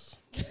west.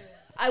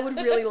 I would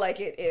really like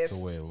it if it's a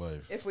way of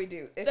life. If we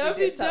did something dope.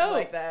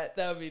 Like that.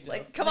 That would be dope.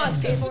 Like, come on,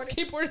 skateboarders.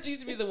 Skateboarders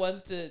used to be the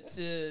ones to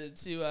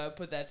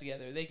put that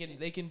together. They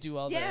can do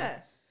all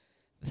that.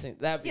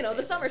 That'd be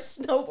the summer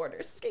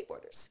snowboarders,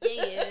 skateboarders.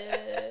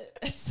 Yeah.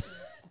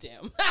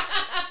 Damn.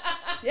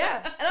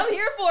 Yeah, and I'm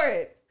here for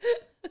it.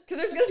 Because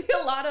there's going to be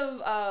a lot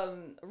of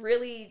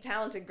really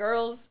talented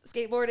girls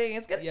skateboarding.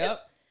 It's going to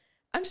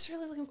I'm just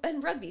really looking...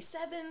 And rugby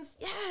sevens.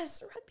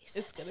 Yes, rugby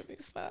sevens. It's going to be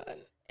fun.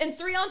 And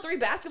 3-on-3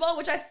 basketball,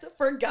 which I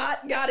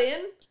forgot got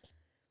in.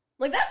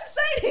 Like, that's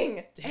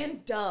exciting. Damn.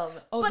 And dumb.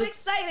 But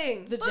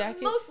exciting. The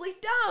jacket, mostly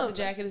dumb. The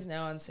jacket is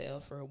now on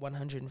sale for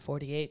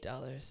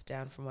 $148,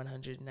 down from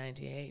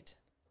 $198.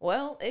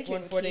 Well, it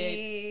can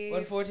keep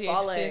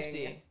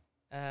 $148.50.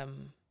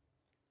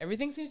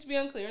 Everything seems to be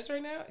on clearance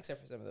right now,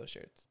 except for some of those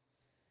shirts.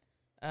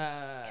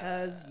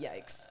 Because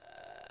yikes.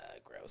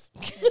 Gross.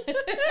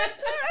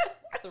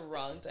 The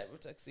wrong type of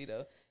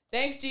tuxedo.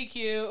 Thanks,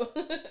 GQ.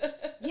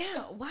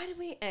 Yeah, why did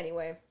we...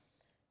 Anyway,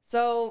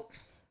 so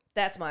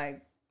that's my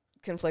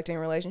conflicting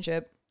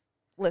relationship.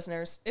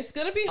 Listeners, it's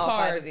going to be all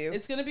hard. 5 of you.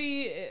 It's going to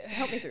be...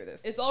 Help me through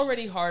this. It's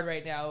already hard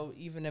right now,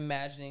 even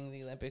imagining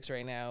the Olympics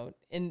right now,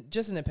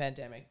 just in a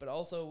pandemic, but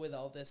also with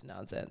all this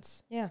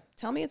nonsense. Yeah,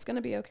 tell me it's going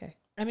to be okay.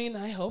 I mean,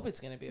 I hope it's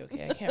going to be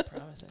okay. I can't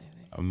promise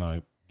anything. I'm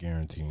not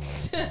guaranteeing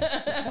anything.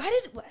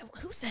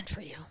 Who sent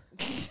for you?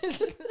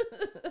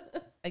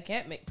 I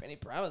can't make any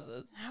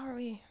promises. How are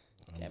we?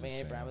 Can't make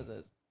any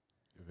promises.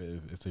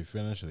 If they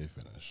finish, they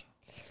finish.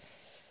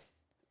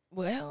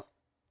 Well,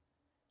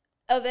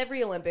 of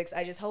every Olympics,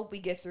 I just hope we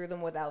get through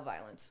them without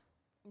violence.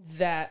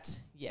 That,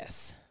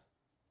 yes.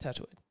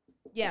 Touch wood.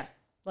 Yeah.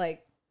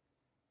 Like,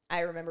 I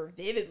remember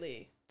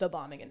vividly the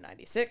bombing in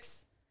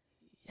 96.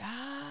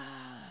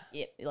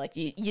 Yeah. Like,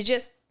 you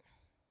just...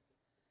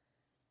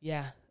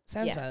 Yeah.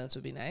 Sans violence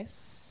would be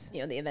nice.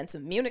 You know, the events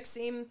of Munich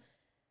seem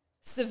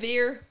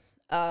severe.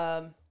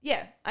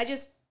 Yeah,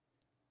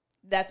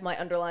 that's my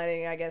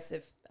underlining, I guess.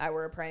 If I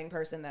were a praying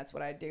person, that's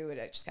what I'd do.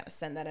 I just kind of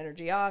send that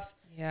energy off.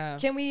 Yeah.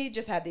 Can we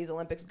just have these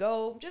Olympics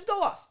go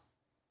off?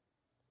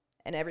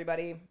 And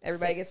everybody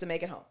gets to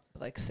make it home.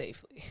 Like,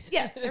 safely.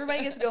 Yeah,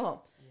 everybody gets to go home.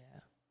 Yeah.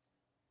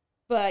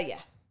 But,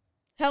 yeah.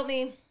 Help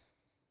me.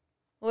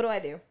 What do I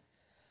do?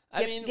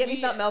 Get me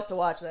something else to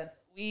watch, then.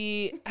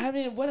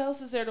 What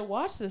else is there to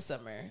watch this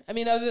summer? I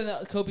mean, other than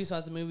the copious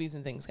amounts of movies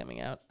and things coming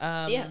out.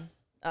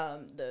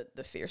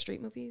 The Fear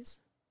Street movies.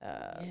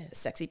 Yes.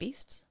 Sexy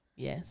Beasts.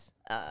 Yes.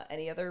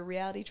 Any other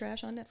reality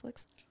trash on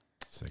Netflix?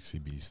 Sexy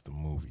Beast, the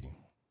movie.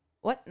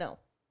 What? No,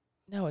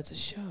 it's a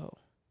show.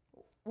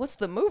 What's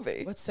the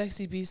movie? What's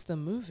Sexy Beast, the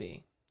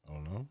movie? Oh,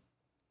 no?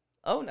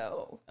 Oh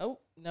no. Oh,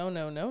 no.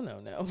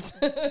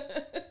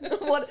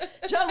 What,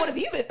 John? What have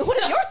you been? What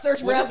has your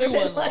search browser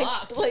been like?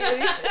 Nothing.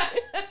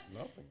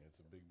 It's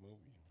a big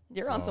movie.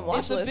 You're on some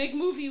watch lists. It's a big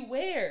movie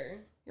where?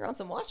 You're on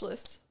some watch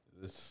lists.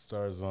 It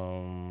stars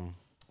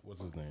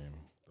what's his name?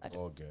 The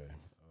bald guy.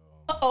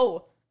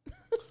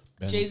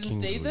 Ben Jason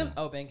Kingsley. Statham?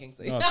 Oh, Ben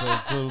Kingsley. No,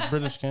 it's a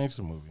British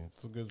gangster movie.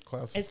 It's a good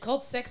classic. It's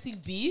called Sexy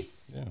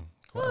Beasts? Yeah,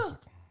 classic.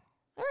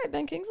 All right,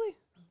 Ben Kingsley.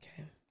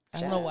 Okay. I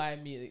don't know why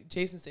immediately.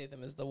 Jason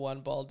Statham is the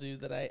one bald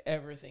dude that I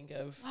ever think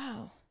of.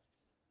 Wow.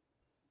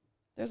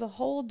 There's a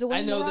whole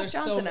Dwayne The Rock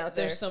Johnson out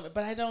there. There's so,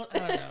 but I don't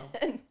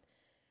know.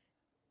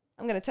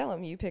 I'm gonna tell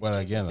him you picked.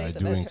 But Jason again, I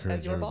Statham do as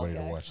encourage your bald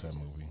everybody to guy. watch that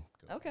movie.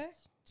 Okay.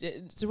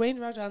 Dwayne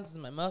The Rock Johnson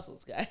is my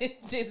muscles guy.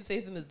 Jason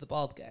Statham is the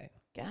bald guy.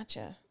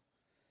 Gotcha.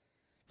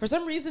 For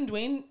some reason,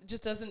 Dwayne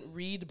just doesn't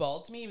read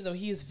bald to me, even though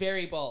he is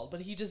very bald. But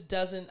he just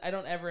doesn't. I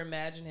don't ever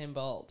imagine him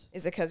bald.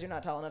 Is it because you're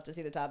not tall enough to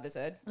see the top of his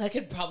head? That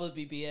could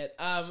probably be it.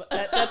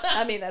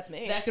 That's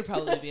me. That could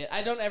probably be it.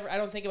 I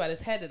don't think about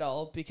his head at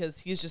all because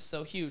he's just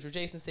so huge. Or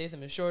Jason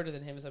Statham is shorter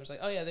than him, so I'm just like,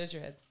 oh yeah, there's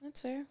your head.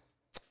 That's fair.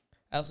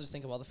 I also just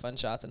think of all the fun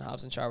shots in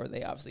Hobbs and Shaw where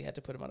they obviously had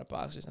to put him on a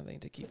box or something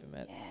to keep him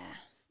at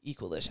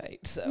equal-ish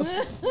height. So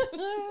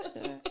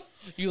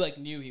you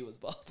knew he was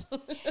bald.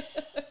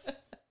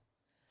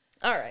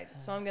 All right,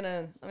 so I'm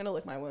gonna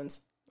lick my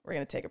wounds. We're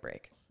gonna take a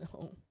break.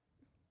 Oh.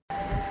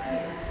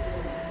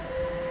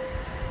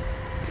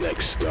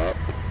 Next up,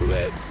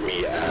 let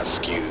me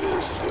ask you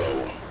this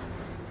though.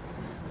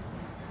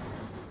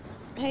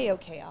 Hey,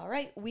 okay, all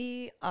right,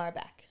 we are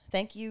back.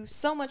 Thank you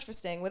so much for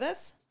staying with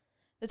us.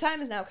 The time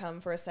has now come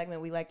for a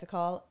segment we like to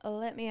call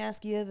Let Me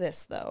Ask You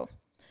This Though.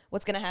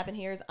 What's going to happen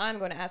here is I'm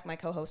going to ask my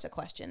co-host a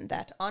question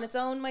that on its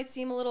own might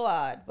seem a little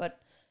odd, but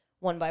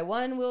one by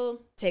one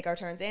we'll take our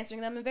turns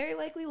answering them and very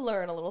likely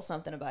learn a little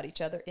something about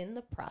each other in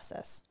the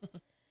process.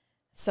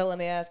 So let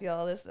me ask you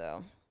all this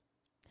though.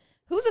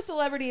 Who's a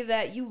celebrity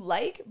that you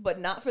like, but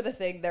not for the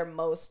thing they're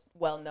most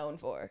well known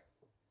for?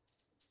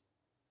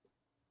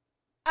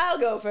 I'll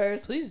go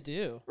first. Please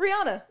do.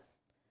 Rihanna.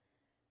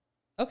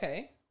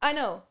 Okay. I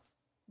know.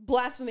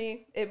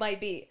 Blasphemy, it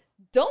might be.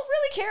 Don't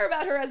really care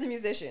about her as a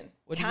musician.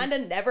 Kind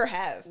of never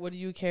have. What do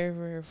you care for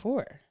her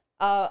for?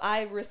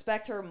 I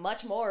respect her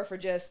much more for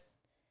just,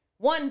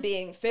 one,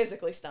 being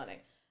physically stunning.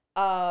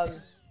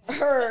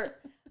 Her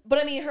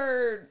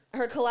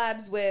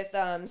collabs with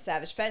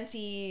Savage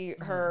Fenty,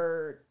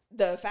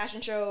 the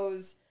fashion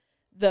shows,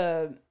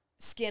 the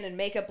skin and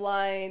makeup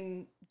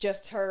line,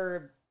 just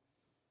her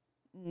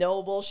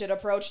no bullshit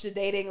approach to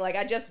dating.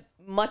 I just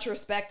much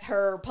respect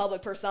her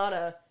public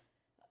persona.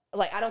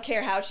 I don't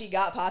care how she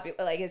got popular.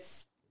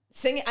 It's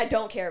singing. I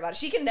don't care about it.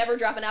 She can never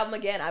drop an album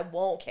again. I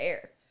won't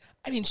care.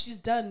 I mean, she's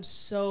done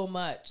so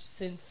much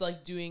since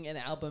doing an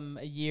album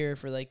a year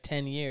for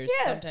 10 years,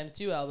 sometimes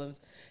 2 albums,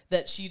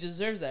 that she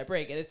deserves that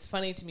break. And it's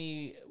funny to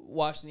me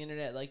watching the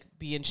internet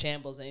be in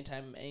shambles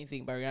anytime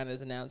anything by Rihanna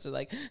is announced. They're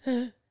like,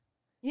 yeah,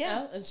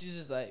 no? And she's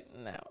just like,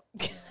 no.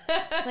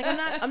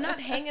 I'm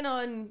not hanging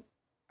on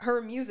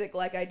her music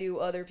like I do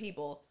other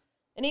people.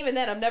 And even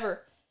then, I'm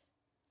never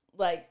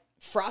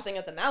frothing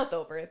at the mouth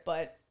over it.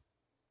 But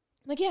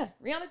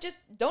Rihanna, just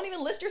don't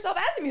even list yourself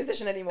as a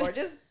musician anymore.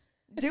 Just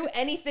do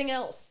anything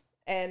else.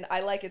 And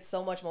I like it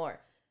so much more.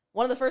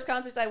 One of the first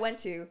concerts I went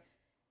to,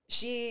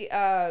 she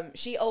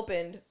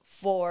opened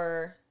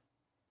for,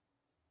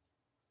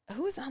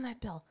 who was on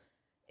that bill?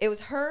 It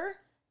was her,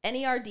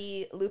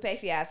 NERD, Lupe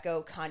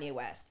Fiasco, Kanye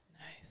West.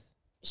 Nice.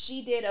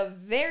 She did a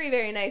very,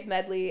 very nice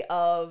medley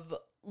of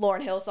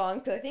Lauryn Hill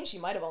songs, because I think she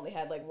might have only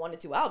had 1 to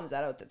 2 albums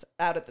out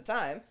at the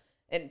time.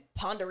 And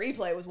Ponder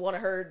Replay was one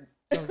of her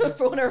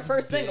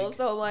first singles.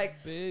 So I'm like,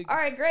 all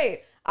right,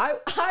 great.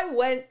 I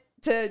went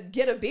to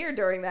get a beer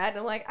during that, and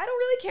I'm like, I don't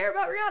really care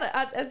about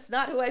Rihanna. That's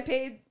not who I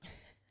paid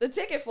the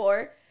ticket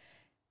for.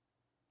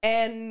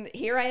 And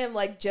here I am,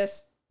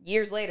 just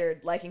years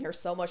later, liking her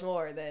so much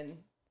more than.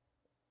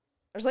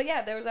 I was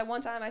there was that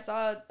one time I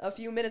saw a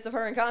few minutes of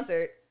her in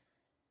concert.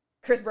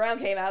 Chris Brown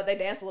came out, they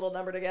danced a little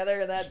number together,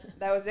 and that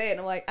was it. And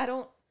I'm like, I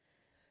don't.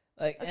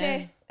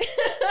 Okay.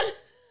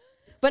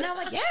 But now I'm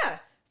like, yeah,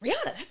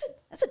 Rihanna,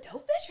 that's a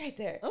dope bitch right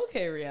there.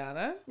 Okay,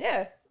 Rihanna.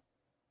 Yeah.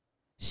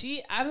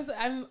 She honestly,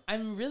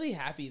 I'm really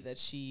happy that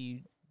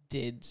she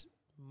did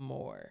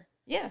more.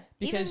 Yeah,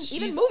 because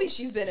even movies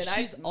she's been in,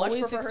 she's I much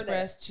prefer her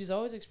there. She's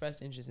always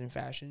expressed interest in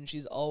fashion.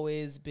 She's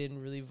always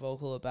been really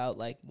vocal about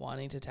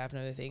wanting to tap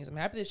into other things. I'm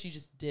happy that she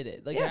just did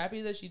it. I'm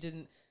happy that she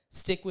didn't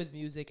stick with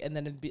music and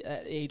then at the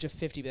age of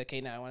 50 be like,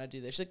 okay, now I want to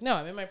do this. She's like, no,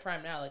 I'm in my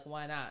prime now.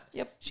 Why not?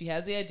 Yep. She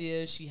has the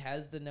ideas. She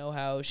has the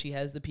know-how. She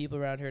has the people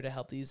around her to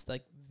help these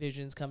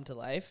visions come to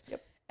life.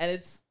 Yep. And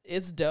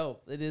it's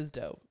dope. It is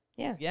dope.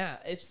 Yeah. Yeah.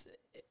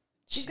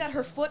 She's got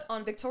her foot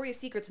on Victoria's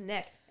Secret's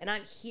neck, and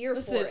I'm here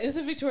for it.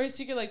 Isn't Victoria's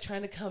Secret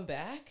trying to come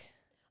back?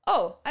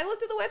 Oh, I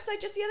looked at the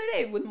website just the other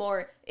day with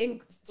more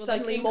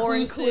suddenly more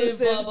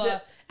inclusive. Blah, blah.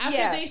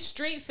 After they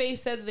straight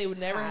face said that they would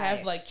never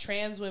have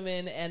trans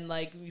women and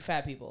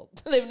fat people.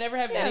 They would never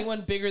have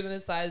anyone bigger than a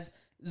size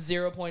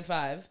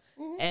 0.5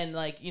 and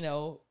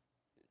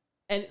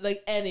and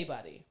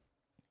anybody.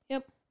 Yep.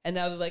 And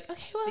now they're like,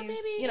 okay, well, these,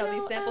 maybe you know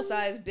these sample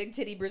size big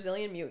titty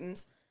Brazilian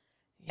mutants,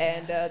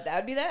 and that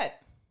would be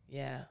that.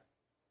 Yeah.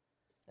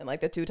 And like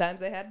the 2 times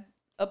they had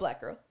a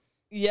black girl.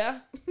 Yeah.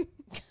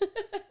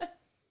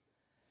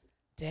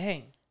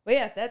 Dang. But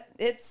yeah,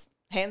 it's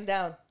hands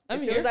down.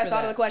 As soon as I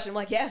thought of the question, I'm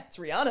like, yeah, it's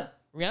Rihanna.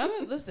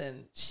 Rihanna,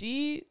 listen,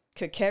 she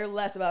could care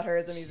less about her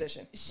as a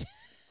musician.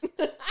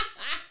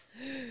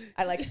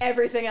 I like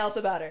everything else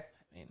about her.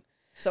 I mean,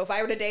 so if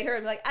I were to date her,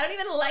 I'd be like, I don't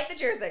even like that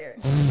you're a singer.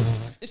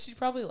 She'd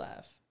probably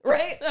laugh.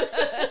 Right?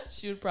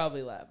 She would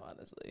probably laugh,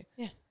 honestly.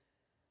 Yeah.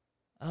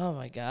 Oh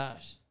my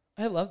gosh.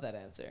 I love that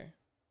answer.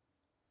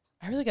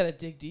 I really got to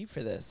dig deep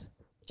for this.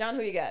 John,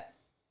 who you got?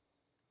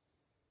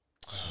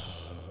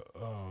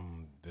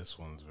 This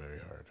one's very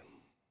hard.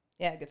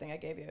 Yeah, good thing I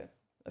gave you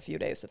a few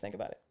days to think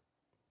about it.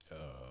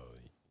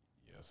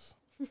 Yes.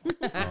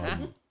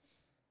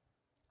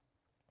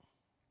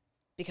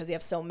 Because you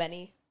have so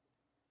many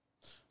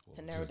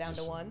to narrow down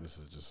to one. This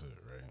is just it,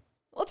 right?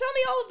 Well, tell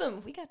me all of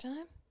them. We got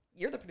time.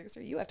 You're the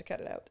producer. You have to cut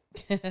it out.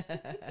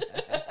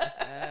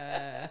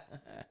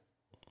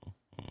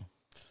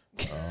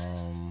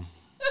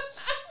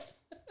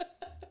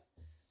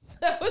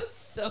 That was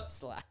so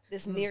slack.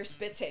 This near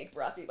spit take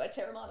brought to you by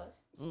Terramana.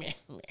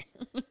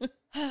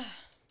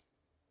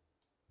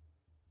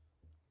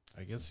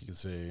 I guess you could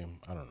say,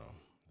 I don't know.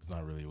 It's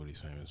not really what he's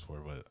famous for,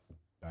 but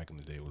back in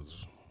the day was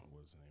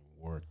his name?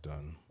 Warwick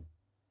Dunn.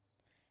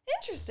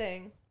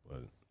 Interesting. But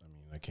I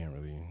mean,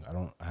 I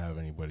don't have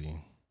anybody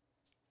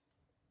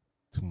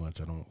too much.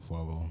 I don't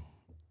follow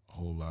a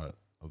whole lot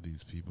of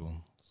these people.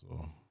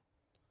 So,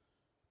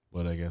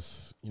 but I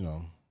guess, you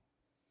know,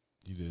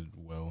 he did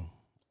well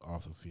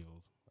off the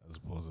field as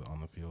opposed to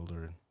on the field,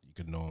 or you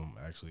could know him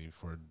actually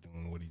for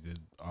doing what he did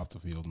off the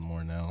field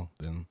more now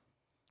than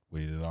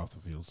what he did off the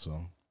field.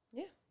 So,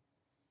 yeah.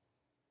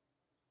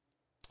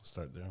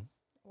 Start there.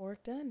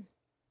 Work done.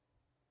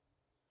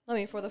 I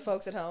mean, for the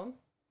folks at home,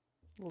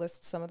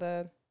 list some of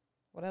the,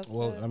 what else?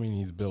 Well, I mean,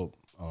 he's built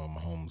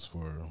homes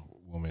for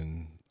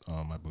women,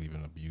 I believe,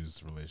 in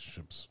abused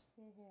relationships.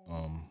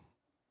 Mm-hmm.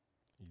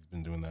 He's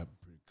been doing that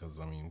because,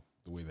 I mean,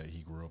 the way that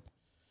he grew up,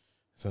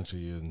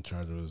 essentially in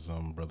charge of his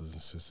brothers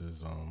and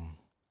sisters.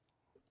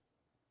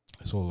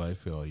 His whole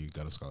life, he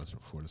got a scholarship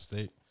for Florida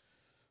State,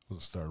 was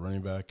a star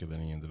running back, and then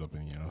he ended up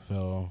in the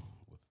NFL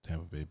with the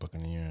Tampa Bay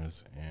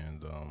Buccaneers,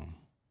 and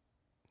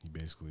he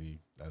basically,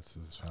 that's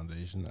his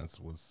foundation, that's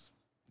what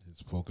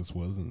his focus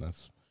was, and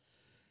that's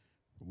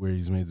where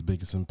he's made the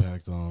biggest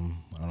impact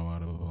on a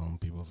lot of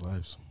people's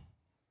lives.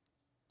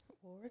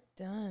 Work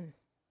done.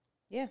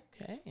 Yeah.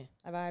 Okay.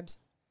 My vibes.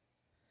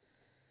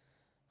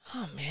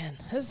 Oh man,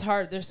 this is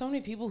hard. There's so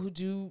many people who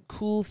do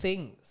cool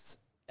things,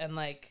 and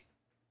like,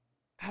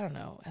 I don't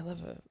know. I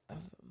love a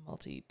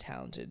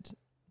multi-talented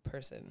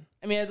person.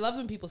 I mean, I love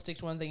when people stick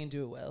to one thing and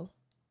do it well.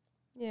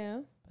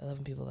 Yeah. I love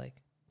when people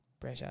like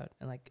branch out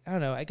and like, I don't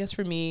know. I guess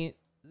for me,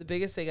 the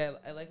biggest thing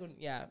I like when,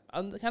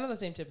 I'm kind of the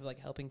same tip of like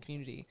helping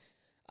community.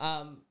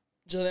 Janelle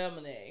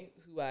Monáe,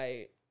 who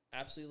I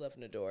absolutely love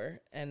and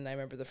adore, and I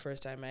remember the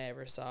first time I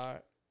ever saw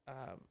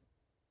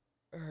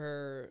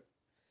her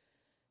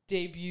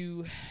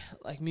debut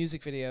like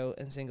music video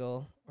and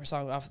single or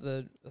song off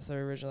the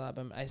third original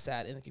album, I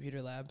sat in the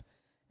computer lab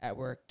at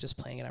work just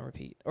playing it on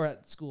repeat, or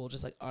at school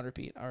just like on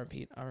repeat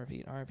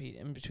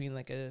in between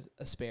like a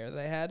spare that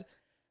I had.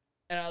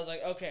 And I was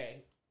like,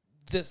 okay,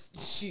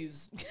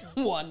 she's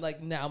one,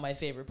 like now my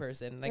favorite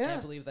person. And I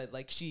can't believe that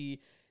like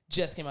she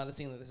just came out of the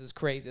scene. Like, this is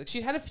crazy. Like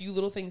she had a few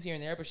little things here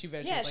and there, but she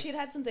eventually was, like, she'd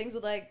had some things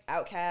with like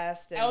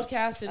Outkast and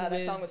that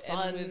with, song with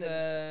Fun, and with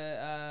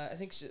I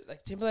think she,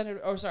 like Timbaland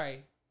had, oh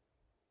sorry,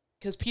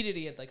 because P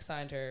Diddy had like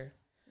signed her,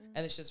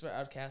 and then she just went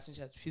Outkast, and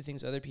she had a few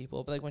things with other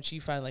people. But like when she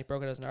finally like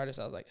broke out as an artist,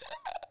 I was like,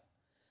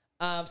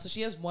 so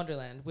she has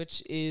Wonderland,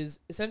 which is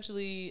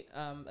essentially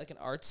like an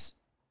arts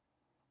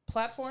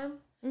platform,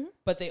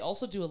 but they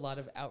also do a lot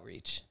of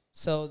outreach.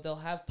 So they'll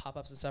have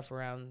pop-ups and stuff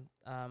around.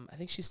 I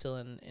think she's still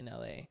in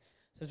LA.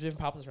 So there's different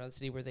pop-ups around the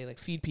city where they like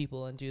feed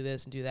people and do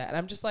this and do that. And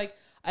I'm just like,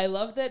 I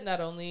love that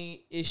not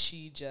only is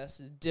she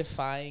just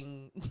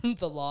defying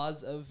the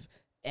laws of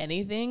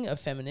anything, of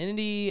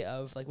femininity,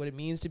 of like what it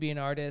means to be an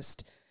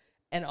artist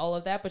and all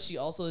of that, but she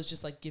also is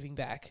just like giving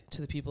back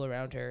to the people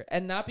around her.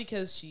 And not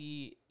because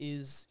she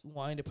is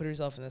wanting to put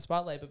herself in the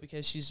spotlight, but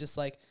because she's just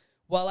like,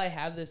 while I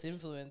have this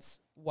influence,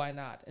 why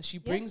not? And she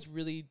brings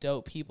really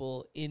dope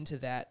people into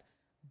that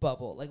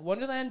bubble. Like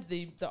Wonderland,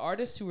 the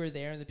artists who are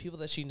there and the people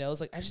that she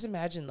knows, like I just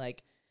imagine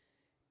like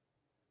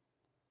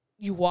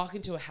you walk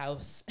into a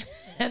house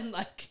and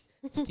like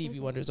Stevie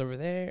Wonder's over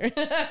there.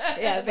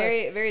 Yeah,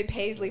 very, very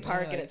Paisley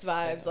Park in its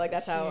vibes. Like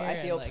that's how I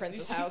feel like,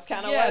 Prince's house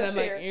kind of was. And I'm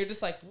here. like, you're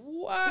just like,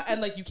 what?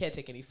 And like you can't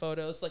take any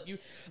photos. Like you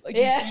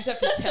just have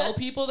to tell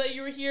people that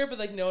you were here, but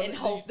like no one, and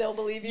hope they'll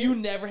believe you. You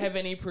never have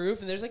any proof.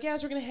 And there's like, so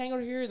we're gonna hang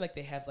out here. And like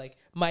they have like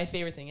my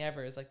favorite thing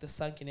ever is like the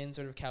sunken in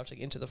sort of couch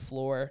like into the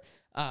floor,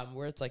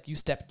 where it's like you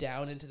step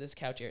down into this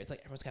couch area. It's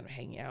like everyone's kind of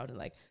hanging out and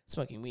like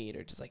smoking weed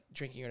or just like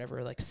drinking or whatever,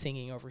 or, like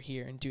singing over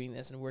here and doing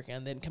this and working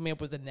on, then coming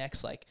up with the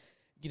next like,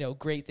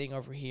 great thing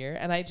over here.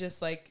 And I just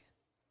like,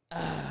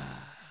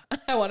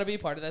 I want to be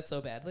part of that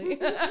so badly.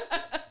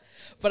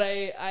 But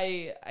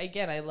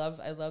I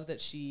love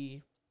that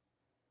she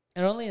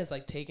not only has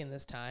like taken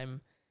this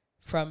time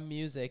from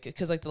music,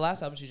 because like the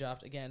last album she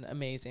dropped, again,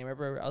 amazing. I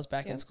remember I was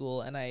back in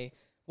school and I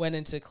went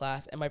into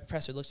class and my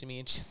professor looked at me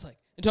and she's like,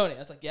 Tony, I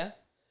was like, yeah.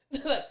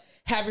 Like,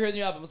 have you heard the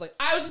new album? I was like,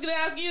 I was just gonna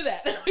ask you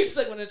that. And we just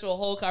like went into a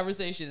whole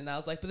conversation and I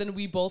was like, but then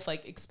we both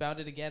like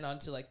expounded again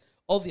onto like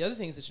all the other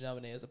things that Janelle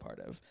Monáe is a part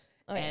of,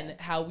 and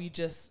how we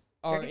just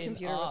are Dirty in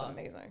Computer awe. was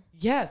amazing.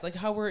 Yes, like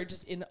how we're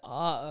just in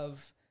awe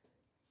of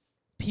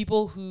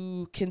people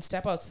who can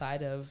step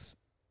outside of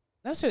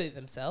not necessarily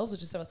themselves,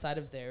 but just outside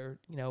of their,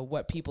 you know,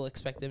 what people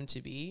expect them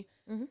to be,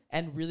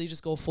 and really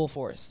just go full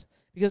force.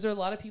 Because there are a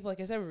lot of people,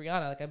 like I said with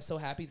Rihanna, like I'm so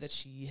happy that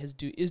she is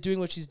doing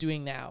what she's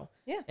doing now,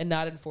 and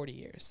not in 40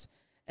 years.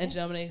 And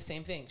Janelle Monáe,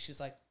 same thing. She's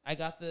like, I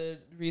got the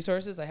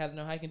resources. I have to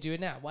know how I can do it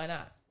now. Why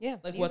not? Yeah.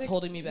 Like, what's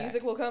holding me back?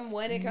 Music will come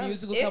when it comes.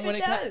 Music will come when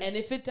it comes. And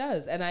if it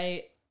does. And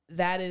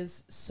that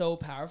is so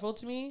powerful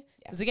to me.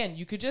 Because, again,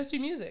 you could just do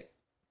music.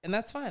 And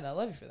that's fine. I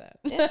love you for that.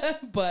 Yeah.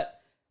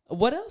 But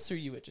what else are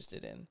you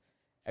interested in?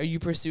 Are you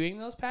pursuing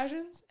those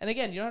passions? And,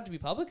 again, you don't have to be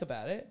public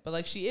about it. But,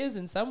 like, she is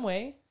in some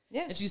way.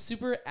 Yeah. And she's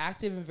super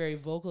active and very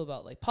vocal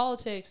about, like,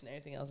 politics and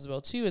everything else as well,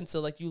 too. And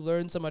so, like, you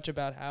learn so much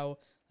about how,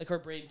 like, her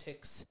brain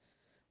ticks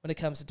when it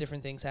comes to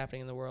different things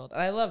happening in the world.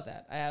 And I love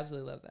that. I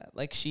absolutely love that.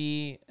 Like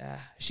she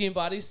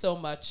embodies so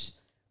much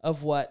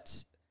of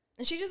what.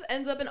 And she just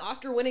ends up in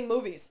Oscar-winning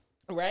movies.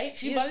 Right?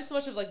 She embodies so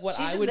much of like what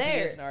I would be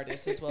as an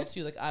artist as well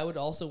too. Like I would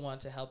also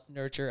want to help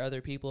nurture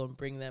other people and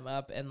bring them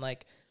up and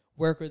like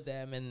work with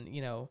them and,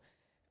 you know,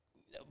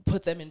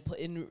 put them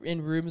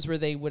in rooms where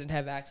they wouldn't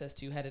have access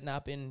to had it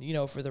not been, you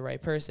know, for the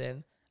right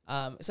person.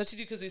 Especially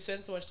because we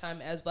spend so much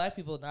time as Black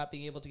people not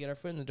being able to get our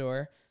foot in the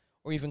door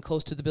or even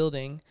close to the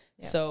building.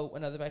 Yeah. So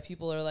when other Black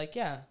people are like,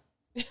 yeah,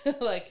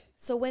 like.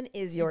 So when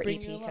is your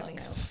EP coming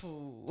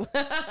out?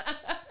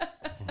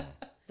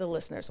 The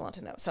listeners want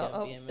to know.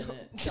 So, be a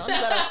minute. John,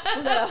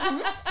 was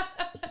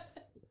that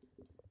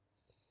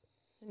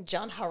a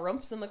John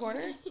Harumph's in the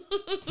corner?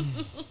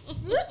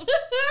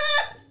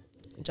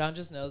 John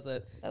just knows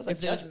that was if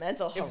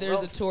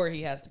there's a tour,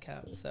 he has to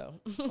come. So.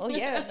 Well,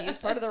 yeah, he's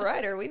part of the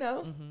rider. We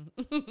know.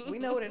 We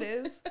know what it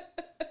is.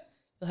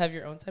 You'll have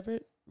your own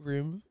separate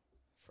room.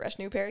 Fresh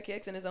new pair of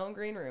kicks in his own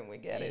green room. We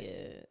get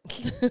it.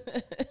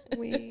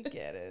 We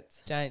get it.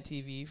 Giant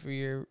TV for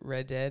your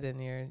Red Dead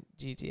and your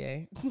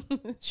GTA.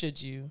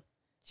 Should you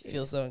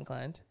feel so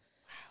inclined.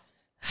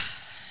 Wow.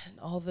 And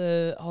all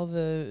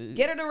the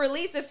get her to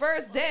release it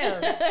first,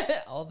 damn.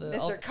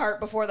 Mr.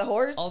 Cart before the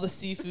horse. All the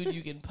seafood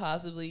you can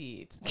possibly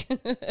eat.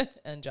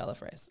 And jollof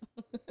fries.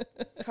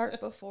 Cart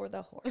before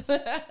the horse.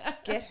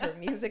 Get her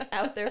music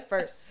out there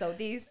first so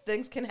these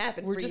things can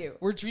happen for you.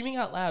 We're dreaming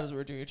out loud as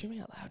we're doing. You're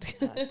dreaming out loud.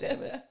 God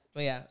damn it.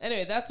 But yeah,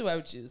 anyway, that's who I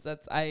would choose.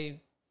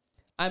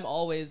 I'm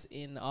always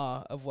in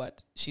awe of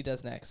what she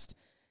does next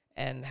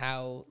and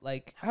how,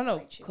 like, I don't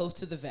know, close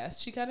to the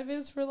vest she kind of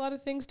is for a lot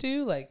of things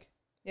too. Like,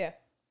 yeah.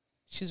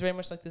 She's very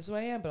much like, this is who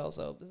I am, but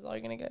also, this is all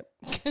you're going to get.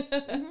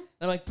 And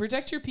I'm like,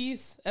 protect your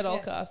peace at all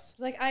costs.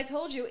 Like, I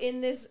told you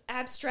in this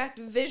abstract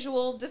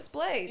visual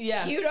display.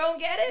 Yeah. You don't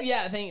get it?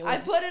 Yeah, I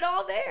put it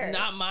all there.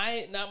 Not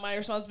my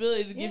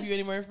responsibility to give you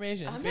any more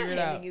information. Figure it out. I'm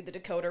not handing you the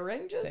decoder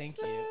ring. Just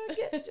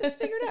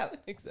figure it out.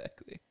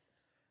 Exactly.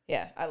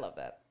 Yeah, I love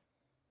that.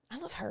 I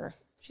love her.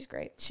 She's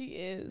great. She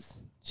is.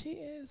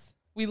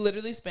 We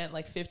literally spent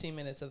like 15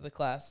 minutes of the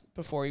class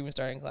before even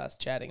starting class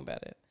chatting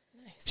about it.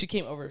 She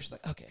came over. She's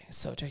like, okay,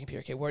 so Dirty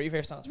Computer. Okay, what are your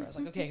favorite songs for? I was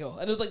like, okay, cool.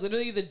 And it was like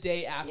literally the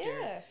day after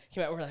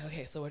came out. We're like,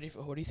 okay, so what do you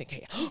think?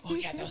 Hey, oh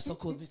yeah, that was so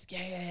cool. Music.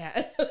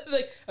 Yeah.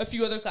 Like a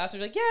few other classes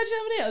were like, yeah,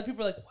 Gemini. Other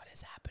people were like, what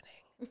is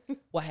happening?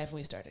 Why haven't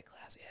we started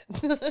class yet?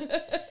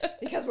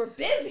 Because we're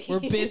busy.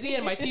 We're busy,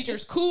 and my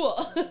teacher's cool.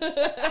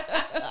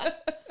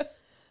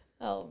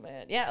 Oh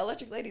man, yeah.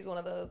 Electric Lady's one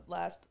of the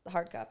last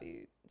hard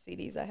copy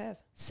CDs I have.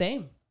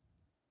 Same.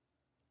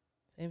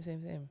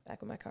 Back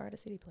with my car had a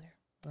CD player.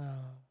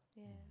 Oh.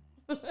 Yeah.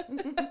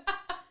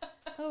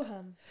 Oh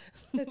hum,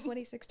 the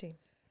 2016.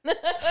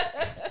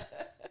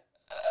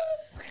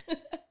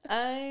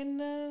 I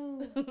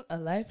know. A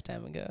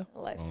lifetime ago.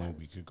 Only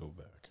we could go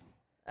back.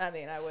 I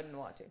mean, I wouldn't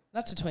want to.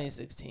 Not to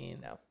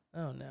 2016. No.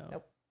 Oh no.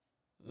 Nope.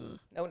 Mm.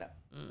 No.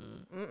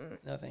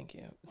 No, thank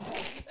you.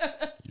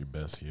 Your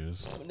best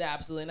years?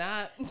 Absolutely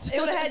not. It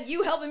would have had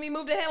you helping me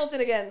move to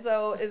Hamilton again.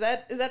 So is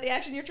that the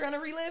action you're trying to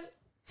relive?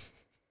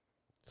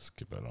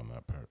 Skip out on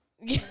that part.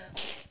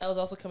 I was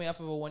also coming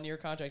off of a 1-year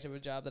contract of a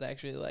job that I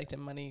actually liked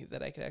and money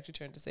that I could actually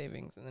turn to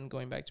savings and then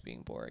going back to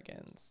being poor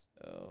again.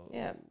 So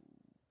yeah.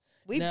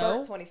 We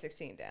burnt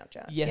 2016 down,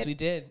 John. Yes, we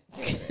did.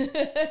 Get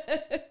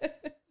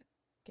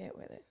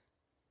with it.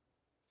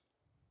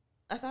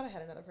 I thought I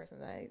had another person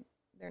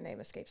their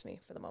name escapes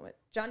me for the moment.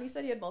 John, you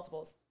said you had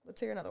multiples.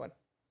 Let's hear another one.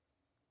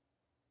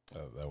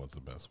 That was the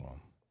best one.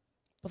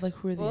 But like,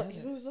 who are the others?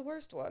 Who's the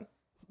worst one?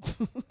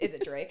 Is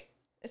it Drake?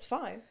 It's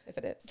fine if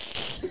it is.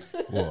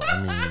 Well,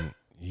 I mean,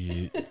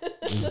 he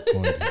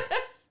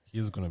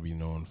is going to be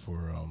known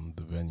for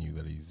the venue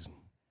that he's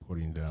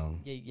putting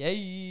down.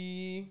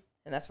 Yeah.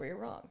 and that's where you're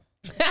wrong.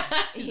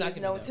 He's He's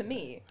known to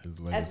me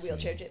as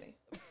Wheelchair Jimmy.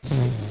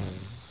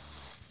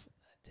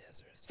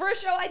 For a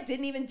show I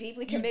didn't even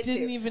deeply commit to.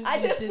 You did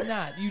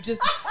not.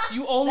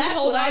 You only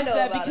hold on to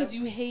that because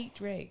you hate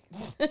Drake.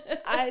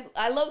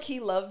 I low-key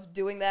love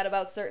doing that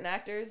about certain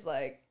actors.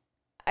 Like,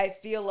 I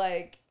feel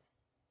like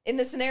in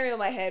the scenario in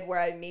my head where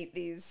I meet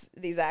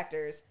these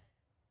actors,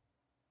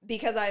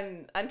 because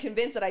I'm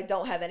convinced that I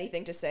don't have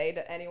anything to say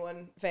to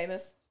anyone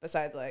famous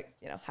besides, like,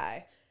 you know,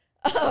 hi.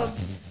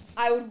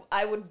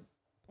 I would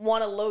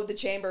want to load the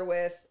chamber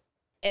with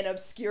an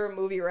obscure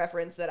movie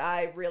reference that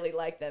I really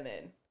like them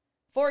in.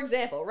 For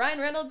example, Ryan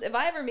Reynolds, if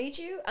I ever meet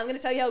you, I'm going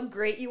to tell you how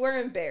great you were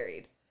in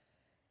Buried.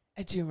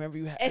 I do remember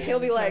you having and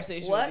he'll be this like,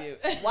 conversation what? with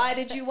you. Why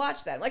did you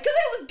watch that? I'm like, because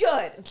it was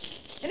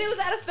good. And it was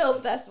at a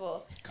film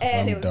festival.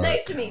 And it was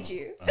nice to meet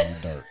you.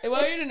 I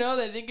want you to know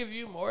that I think of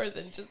you more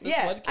than just this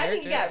one character. I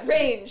think you got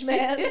range,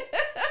 man.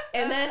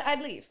 And then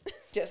I'd leave.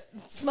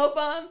 Just smoke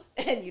bomb,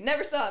 and you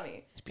never saw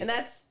me. And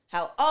that's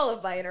how all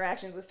of my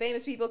interactions with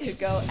famous people could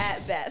go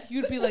at best.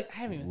 You'd be like, I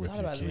haven't even thought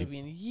about the movie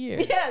in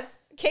years. Yes.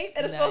 Cape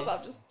and a smoke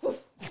bomb.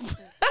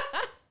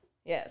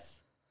 Yes.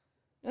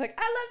 You're like,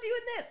 I loved you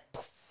in this.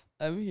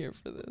 I'm here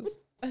for this.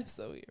 I'm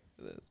so here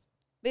for this.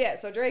 But yeah,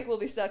 so Drake will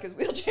be stuck as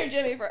Wheelchair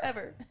Jimmy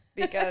forever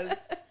because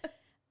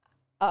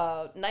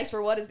Nice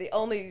for What is the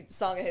only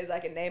song of his I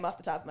can name off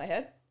the top of my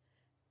head.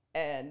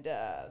 And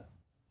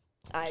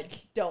I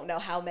don't know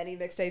how many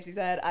mixtapes he's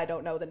had. I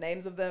don't know the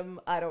names of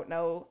them. I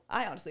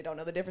honestly don't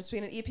know the difference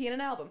between an EP and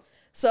an album.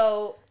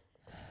 So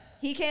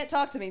he can't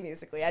talk to me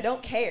musically. I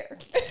don't care.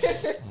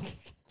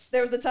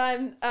 There was a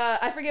time,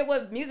 I forget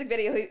what music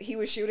video he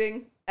was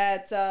shooting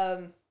at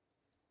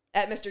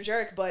Mr.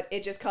 Jerk, but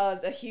it just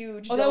caused a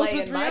huge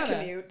delay in my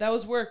commute. That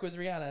was work with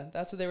Rihanna.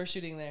 That's what they were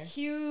shooting there.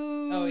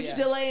 Huge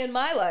delay in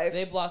my life.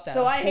 They blocked that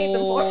I hate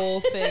them for whole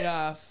thing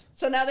off.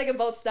 So now they can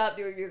both stop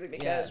doing music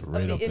because of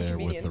right the up there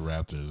inconvenience. with the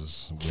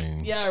Raptors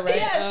winning. Yeah, right.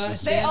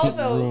 Yes, they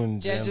also.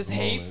 Jen just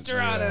hates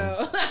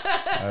Toronto.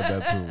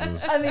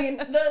 I mean,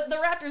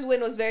 the Raptors win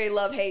was very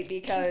love-hate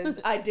because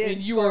I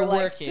did score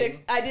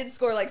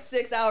like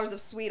 6 hours of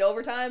sweet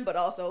overtime, but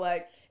also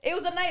like it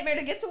was a nightmare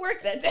to get to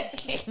work that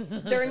day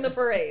during the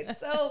parade.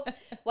 So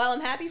while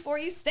I'm happy for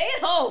you, stay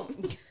at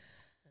home.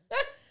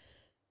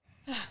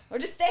 Or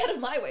just stay out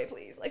of my way,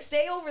 please. Like,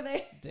 stay over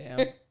there.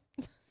 Damn.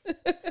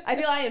 I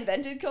feel I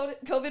invented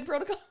COVID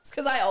protocols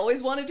because I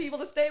always wanted people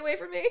to stay away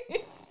from me.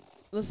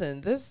 Listen,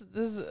 this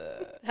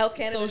Health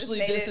Canada socially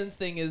distanced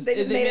thing is they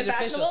made it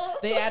official. fashionable.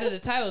 They added a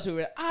title to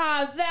it.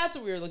 That's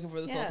what we were looking for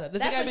this whole time.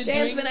 That's what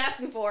Jan's been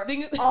asking for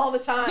all the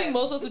time. I think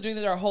most of us are doing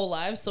this our whole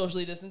lives,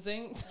 socially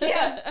distancing.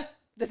 Yeah.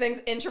 The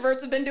things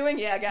introverts have been doing?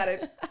 Yeah, I got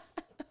it.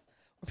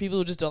 Or people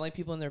who just don't like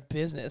people in their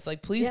business.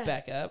 Like, please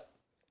back up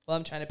while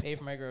I'm trying to pay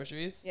for my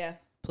groceries. Yeah.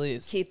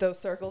 Please. Keep those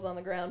circles on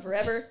the ground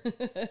forever.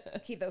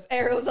 Keep those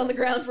arrows on the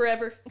ground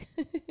forever.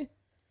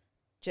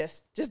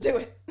 Just do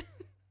it.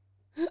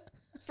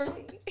 For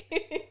me.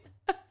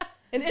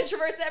 And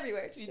introverts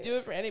everywhere. Just you do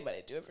it for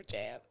anybody. Do it for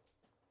Jan.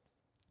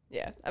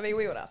 Yeah. I mean,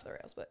 we went off the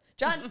rails, but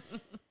John,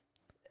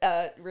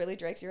 really,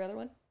 Drake's your other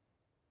one?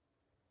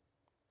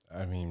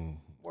 I mean,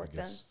 Work I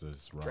guess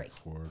there's Rob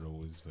Ford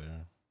always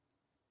there.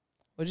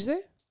 What'd you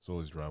say? It's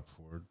always Rob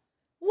Ford.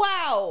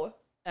 Wow.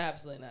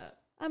 Absolutely not.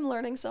 I'm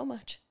learning so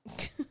much.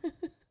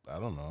 I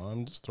don't know.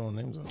 I'm just throwing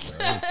names out there.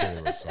 I didn't say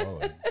they were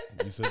solid.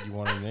 You said you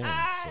wanted names,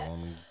 so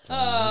I'm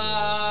throwing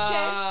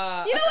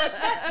okay. You know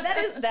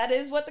what? That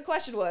is what the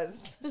question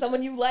was.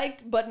 Someone you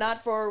like, but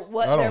not for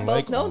what they're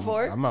most known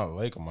for. I'm not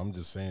like him. I'm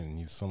just saying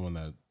he's someone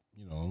that,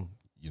 you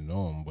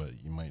know him, but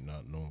you might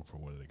not know him for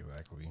what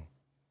exactly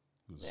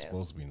he was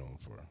supposed to be known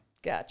for.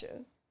 Gotcha.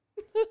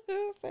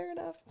 Fair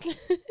enough.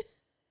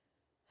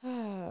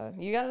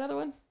 You got another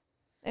one,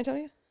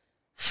 Antonia?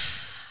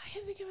 I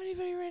can't think of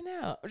anybody right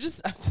now. I'm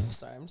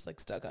sorry. I'm just like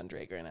stuck on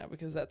Drake right now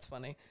because that's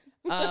funny.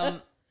 I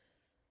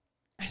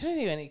don't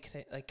think of any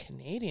like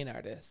Canadian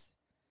artists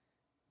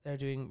that are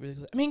doing really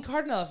cool. I mean,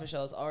 Cardinal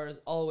Official is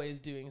always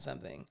doing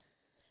something.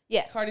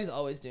 Yeah, Cardi's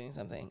always doing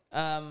something.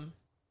 I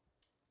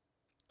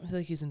feel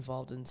like he's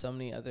involved in so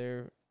many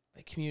other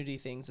like community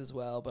things as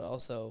well, but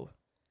also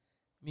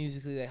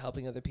musically like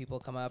helping other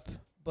people come up.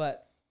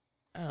 But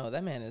I don't know.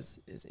 That man is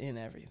in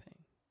everything.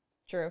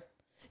 True.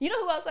 You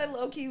know who else I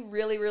low-key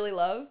really, really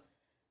love?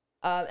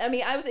 I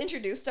mean, I was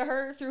introduced to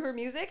her through her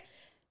music.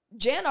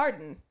 Jan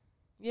Arden.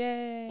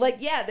 Yay. Like,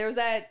 yeah, there's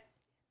that,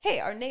 hey,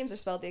 our names are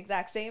spelled the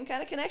exact same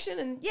kind of connection.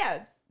 And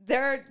yeah,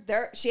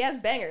 she has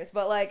bangers.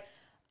 But like,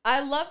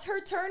 I loved her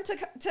turn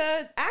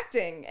to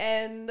acting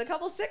and the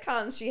couple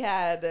sitcoms she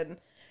had. And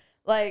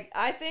like,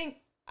 I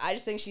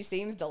just think she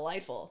seems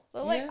delightful.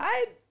 So like,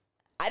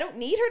 I don't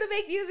need her to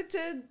make music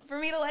for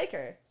me to like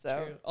her.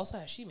 So true. Also,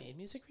 has she made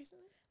music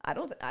recently? I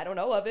don't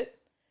know of it.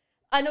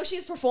 I know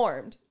she's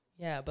performed.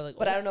 Yeah, but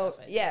I don't know.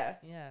 Yeah.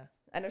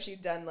 I know she's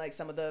done like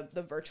some of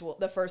the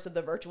first of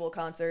the virtual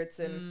concerts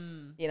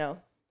and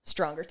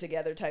Stronger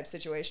Together type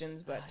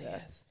situations. But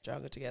yes,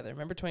 Stronger Together.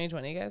 Remember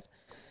 2020, guys?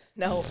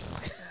 No,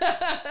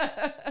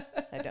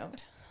 I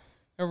don't.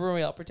 Remember when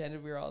we all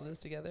pretended we were all in this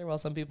together? While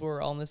some people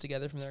were all in this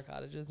together from their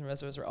cottages, and the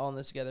rest of us were all in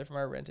this together from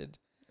our rented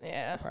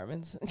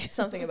apartments.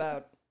 Something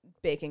about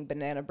baking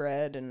banana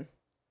bread and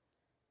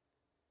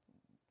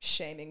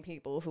shaming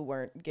people who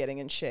weren't getting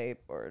in shape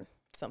or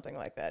something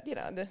like that. You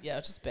know, yeah,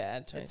 it's just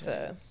bad. It's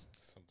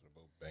something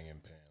about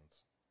banging pans.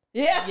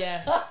 Yeah.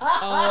 Yes.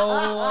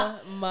 Oh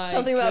my.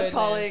 Something about goodness.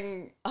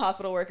 calling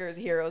hospital workers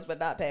heroes, but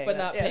not paying. But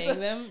them. not paying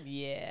them.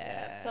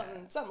 Yeah.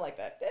 Something like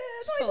that.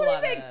 Just It's a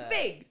lot big. of-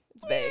 Big.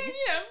 It's big.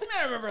 Yeah,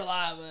 I remember a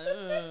lot,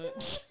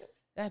 but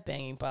that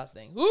banging pots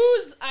thing.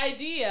 Whose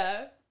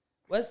idea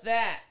was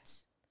that?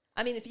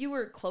 I mean, if you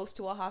were close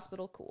to a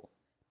hospital, cool.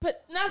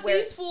 But not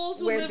these fools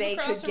who where live they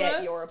across could from get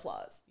us. your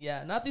applause.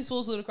 Yeah, not these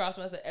fools who live across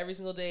from us every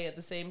single day at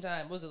the same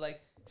time. Was it like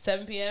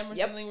 7 p.m. or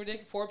something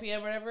ridiculous? 4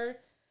 p.m. whatever.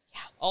 Yeah.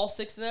 All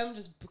 6 of them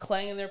just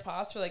clanging their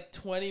pots for like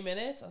 20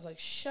 minutes. I was like,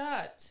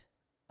 shut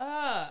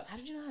up. How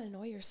did you not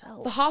annoy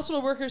yourself? The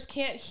hospital workers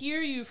can't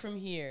hear you from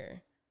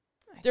here.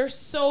 They're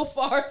so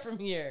far from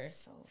here.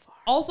 So far.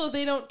 Also,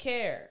 they don't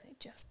care. They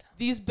just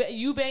don't.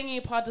 You banging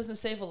a pot doesn't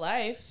save a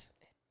life.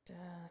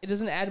 It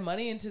doesn't add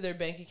money into their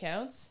bank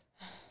accounts.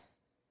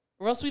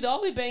 Or else we'd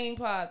all be banging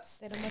pots.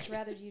 They'd much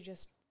rather you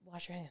just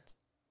wash your hands.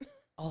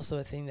 Also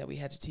a thing that we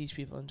had to teach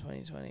people in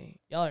 2020.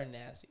 Y'all are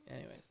nasty.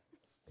 Anyways.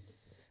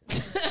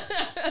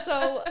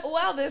 So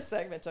while this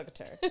segment took a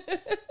turn,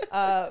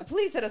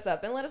 please hit us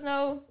up and let us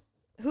know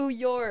who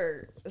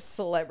your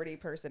celebrity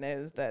person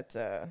is that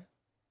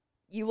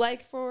you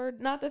like for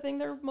not the thing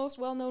they're most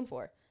well known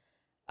for.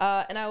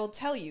 And I will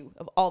tell you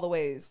of all the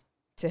ways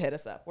to hit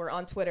us up. We're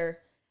on Twitter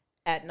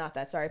at Not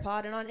That Sorry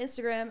Pod and on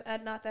Instagram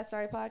at Not That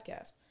Sorry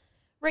Podcast.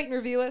 Rate and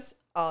review us,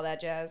 all that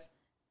jazz.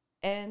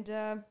 And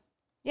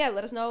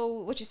let us know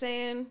what you're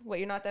saying, what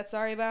you're not that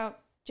sorry about.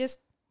 Just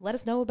let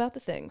us know about the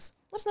things.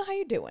 Let us know how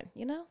you're doing,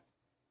 you know?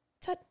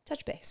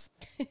 Touch base.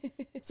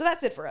 So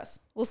that's it for us.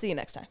 We'll see you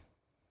next time.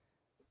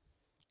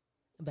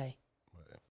 Bye.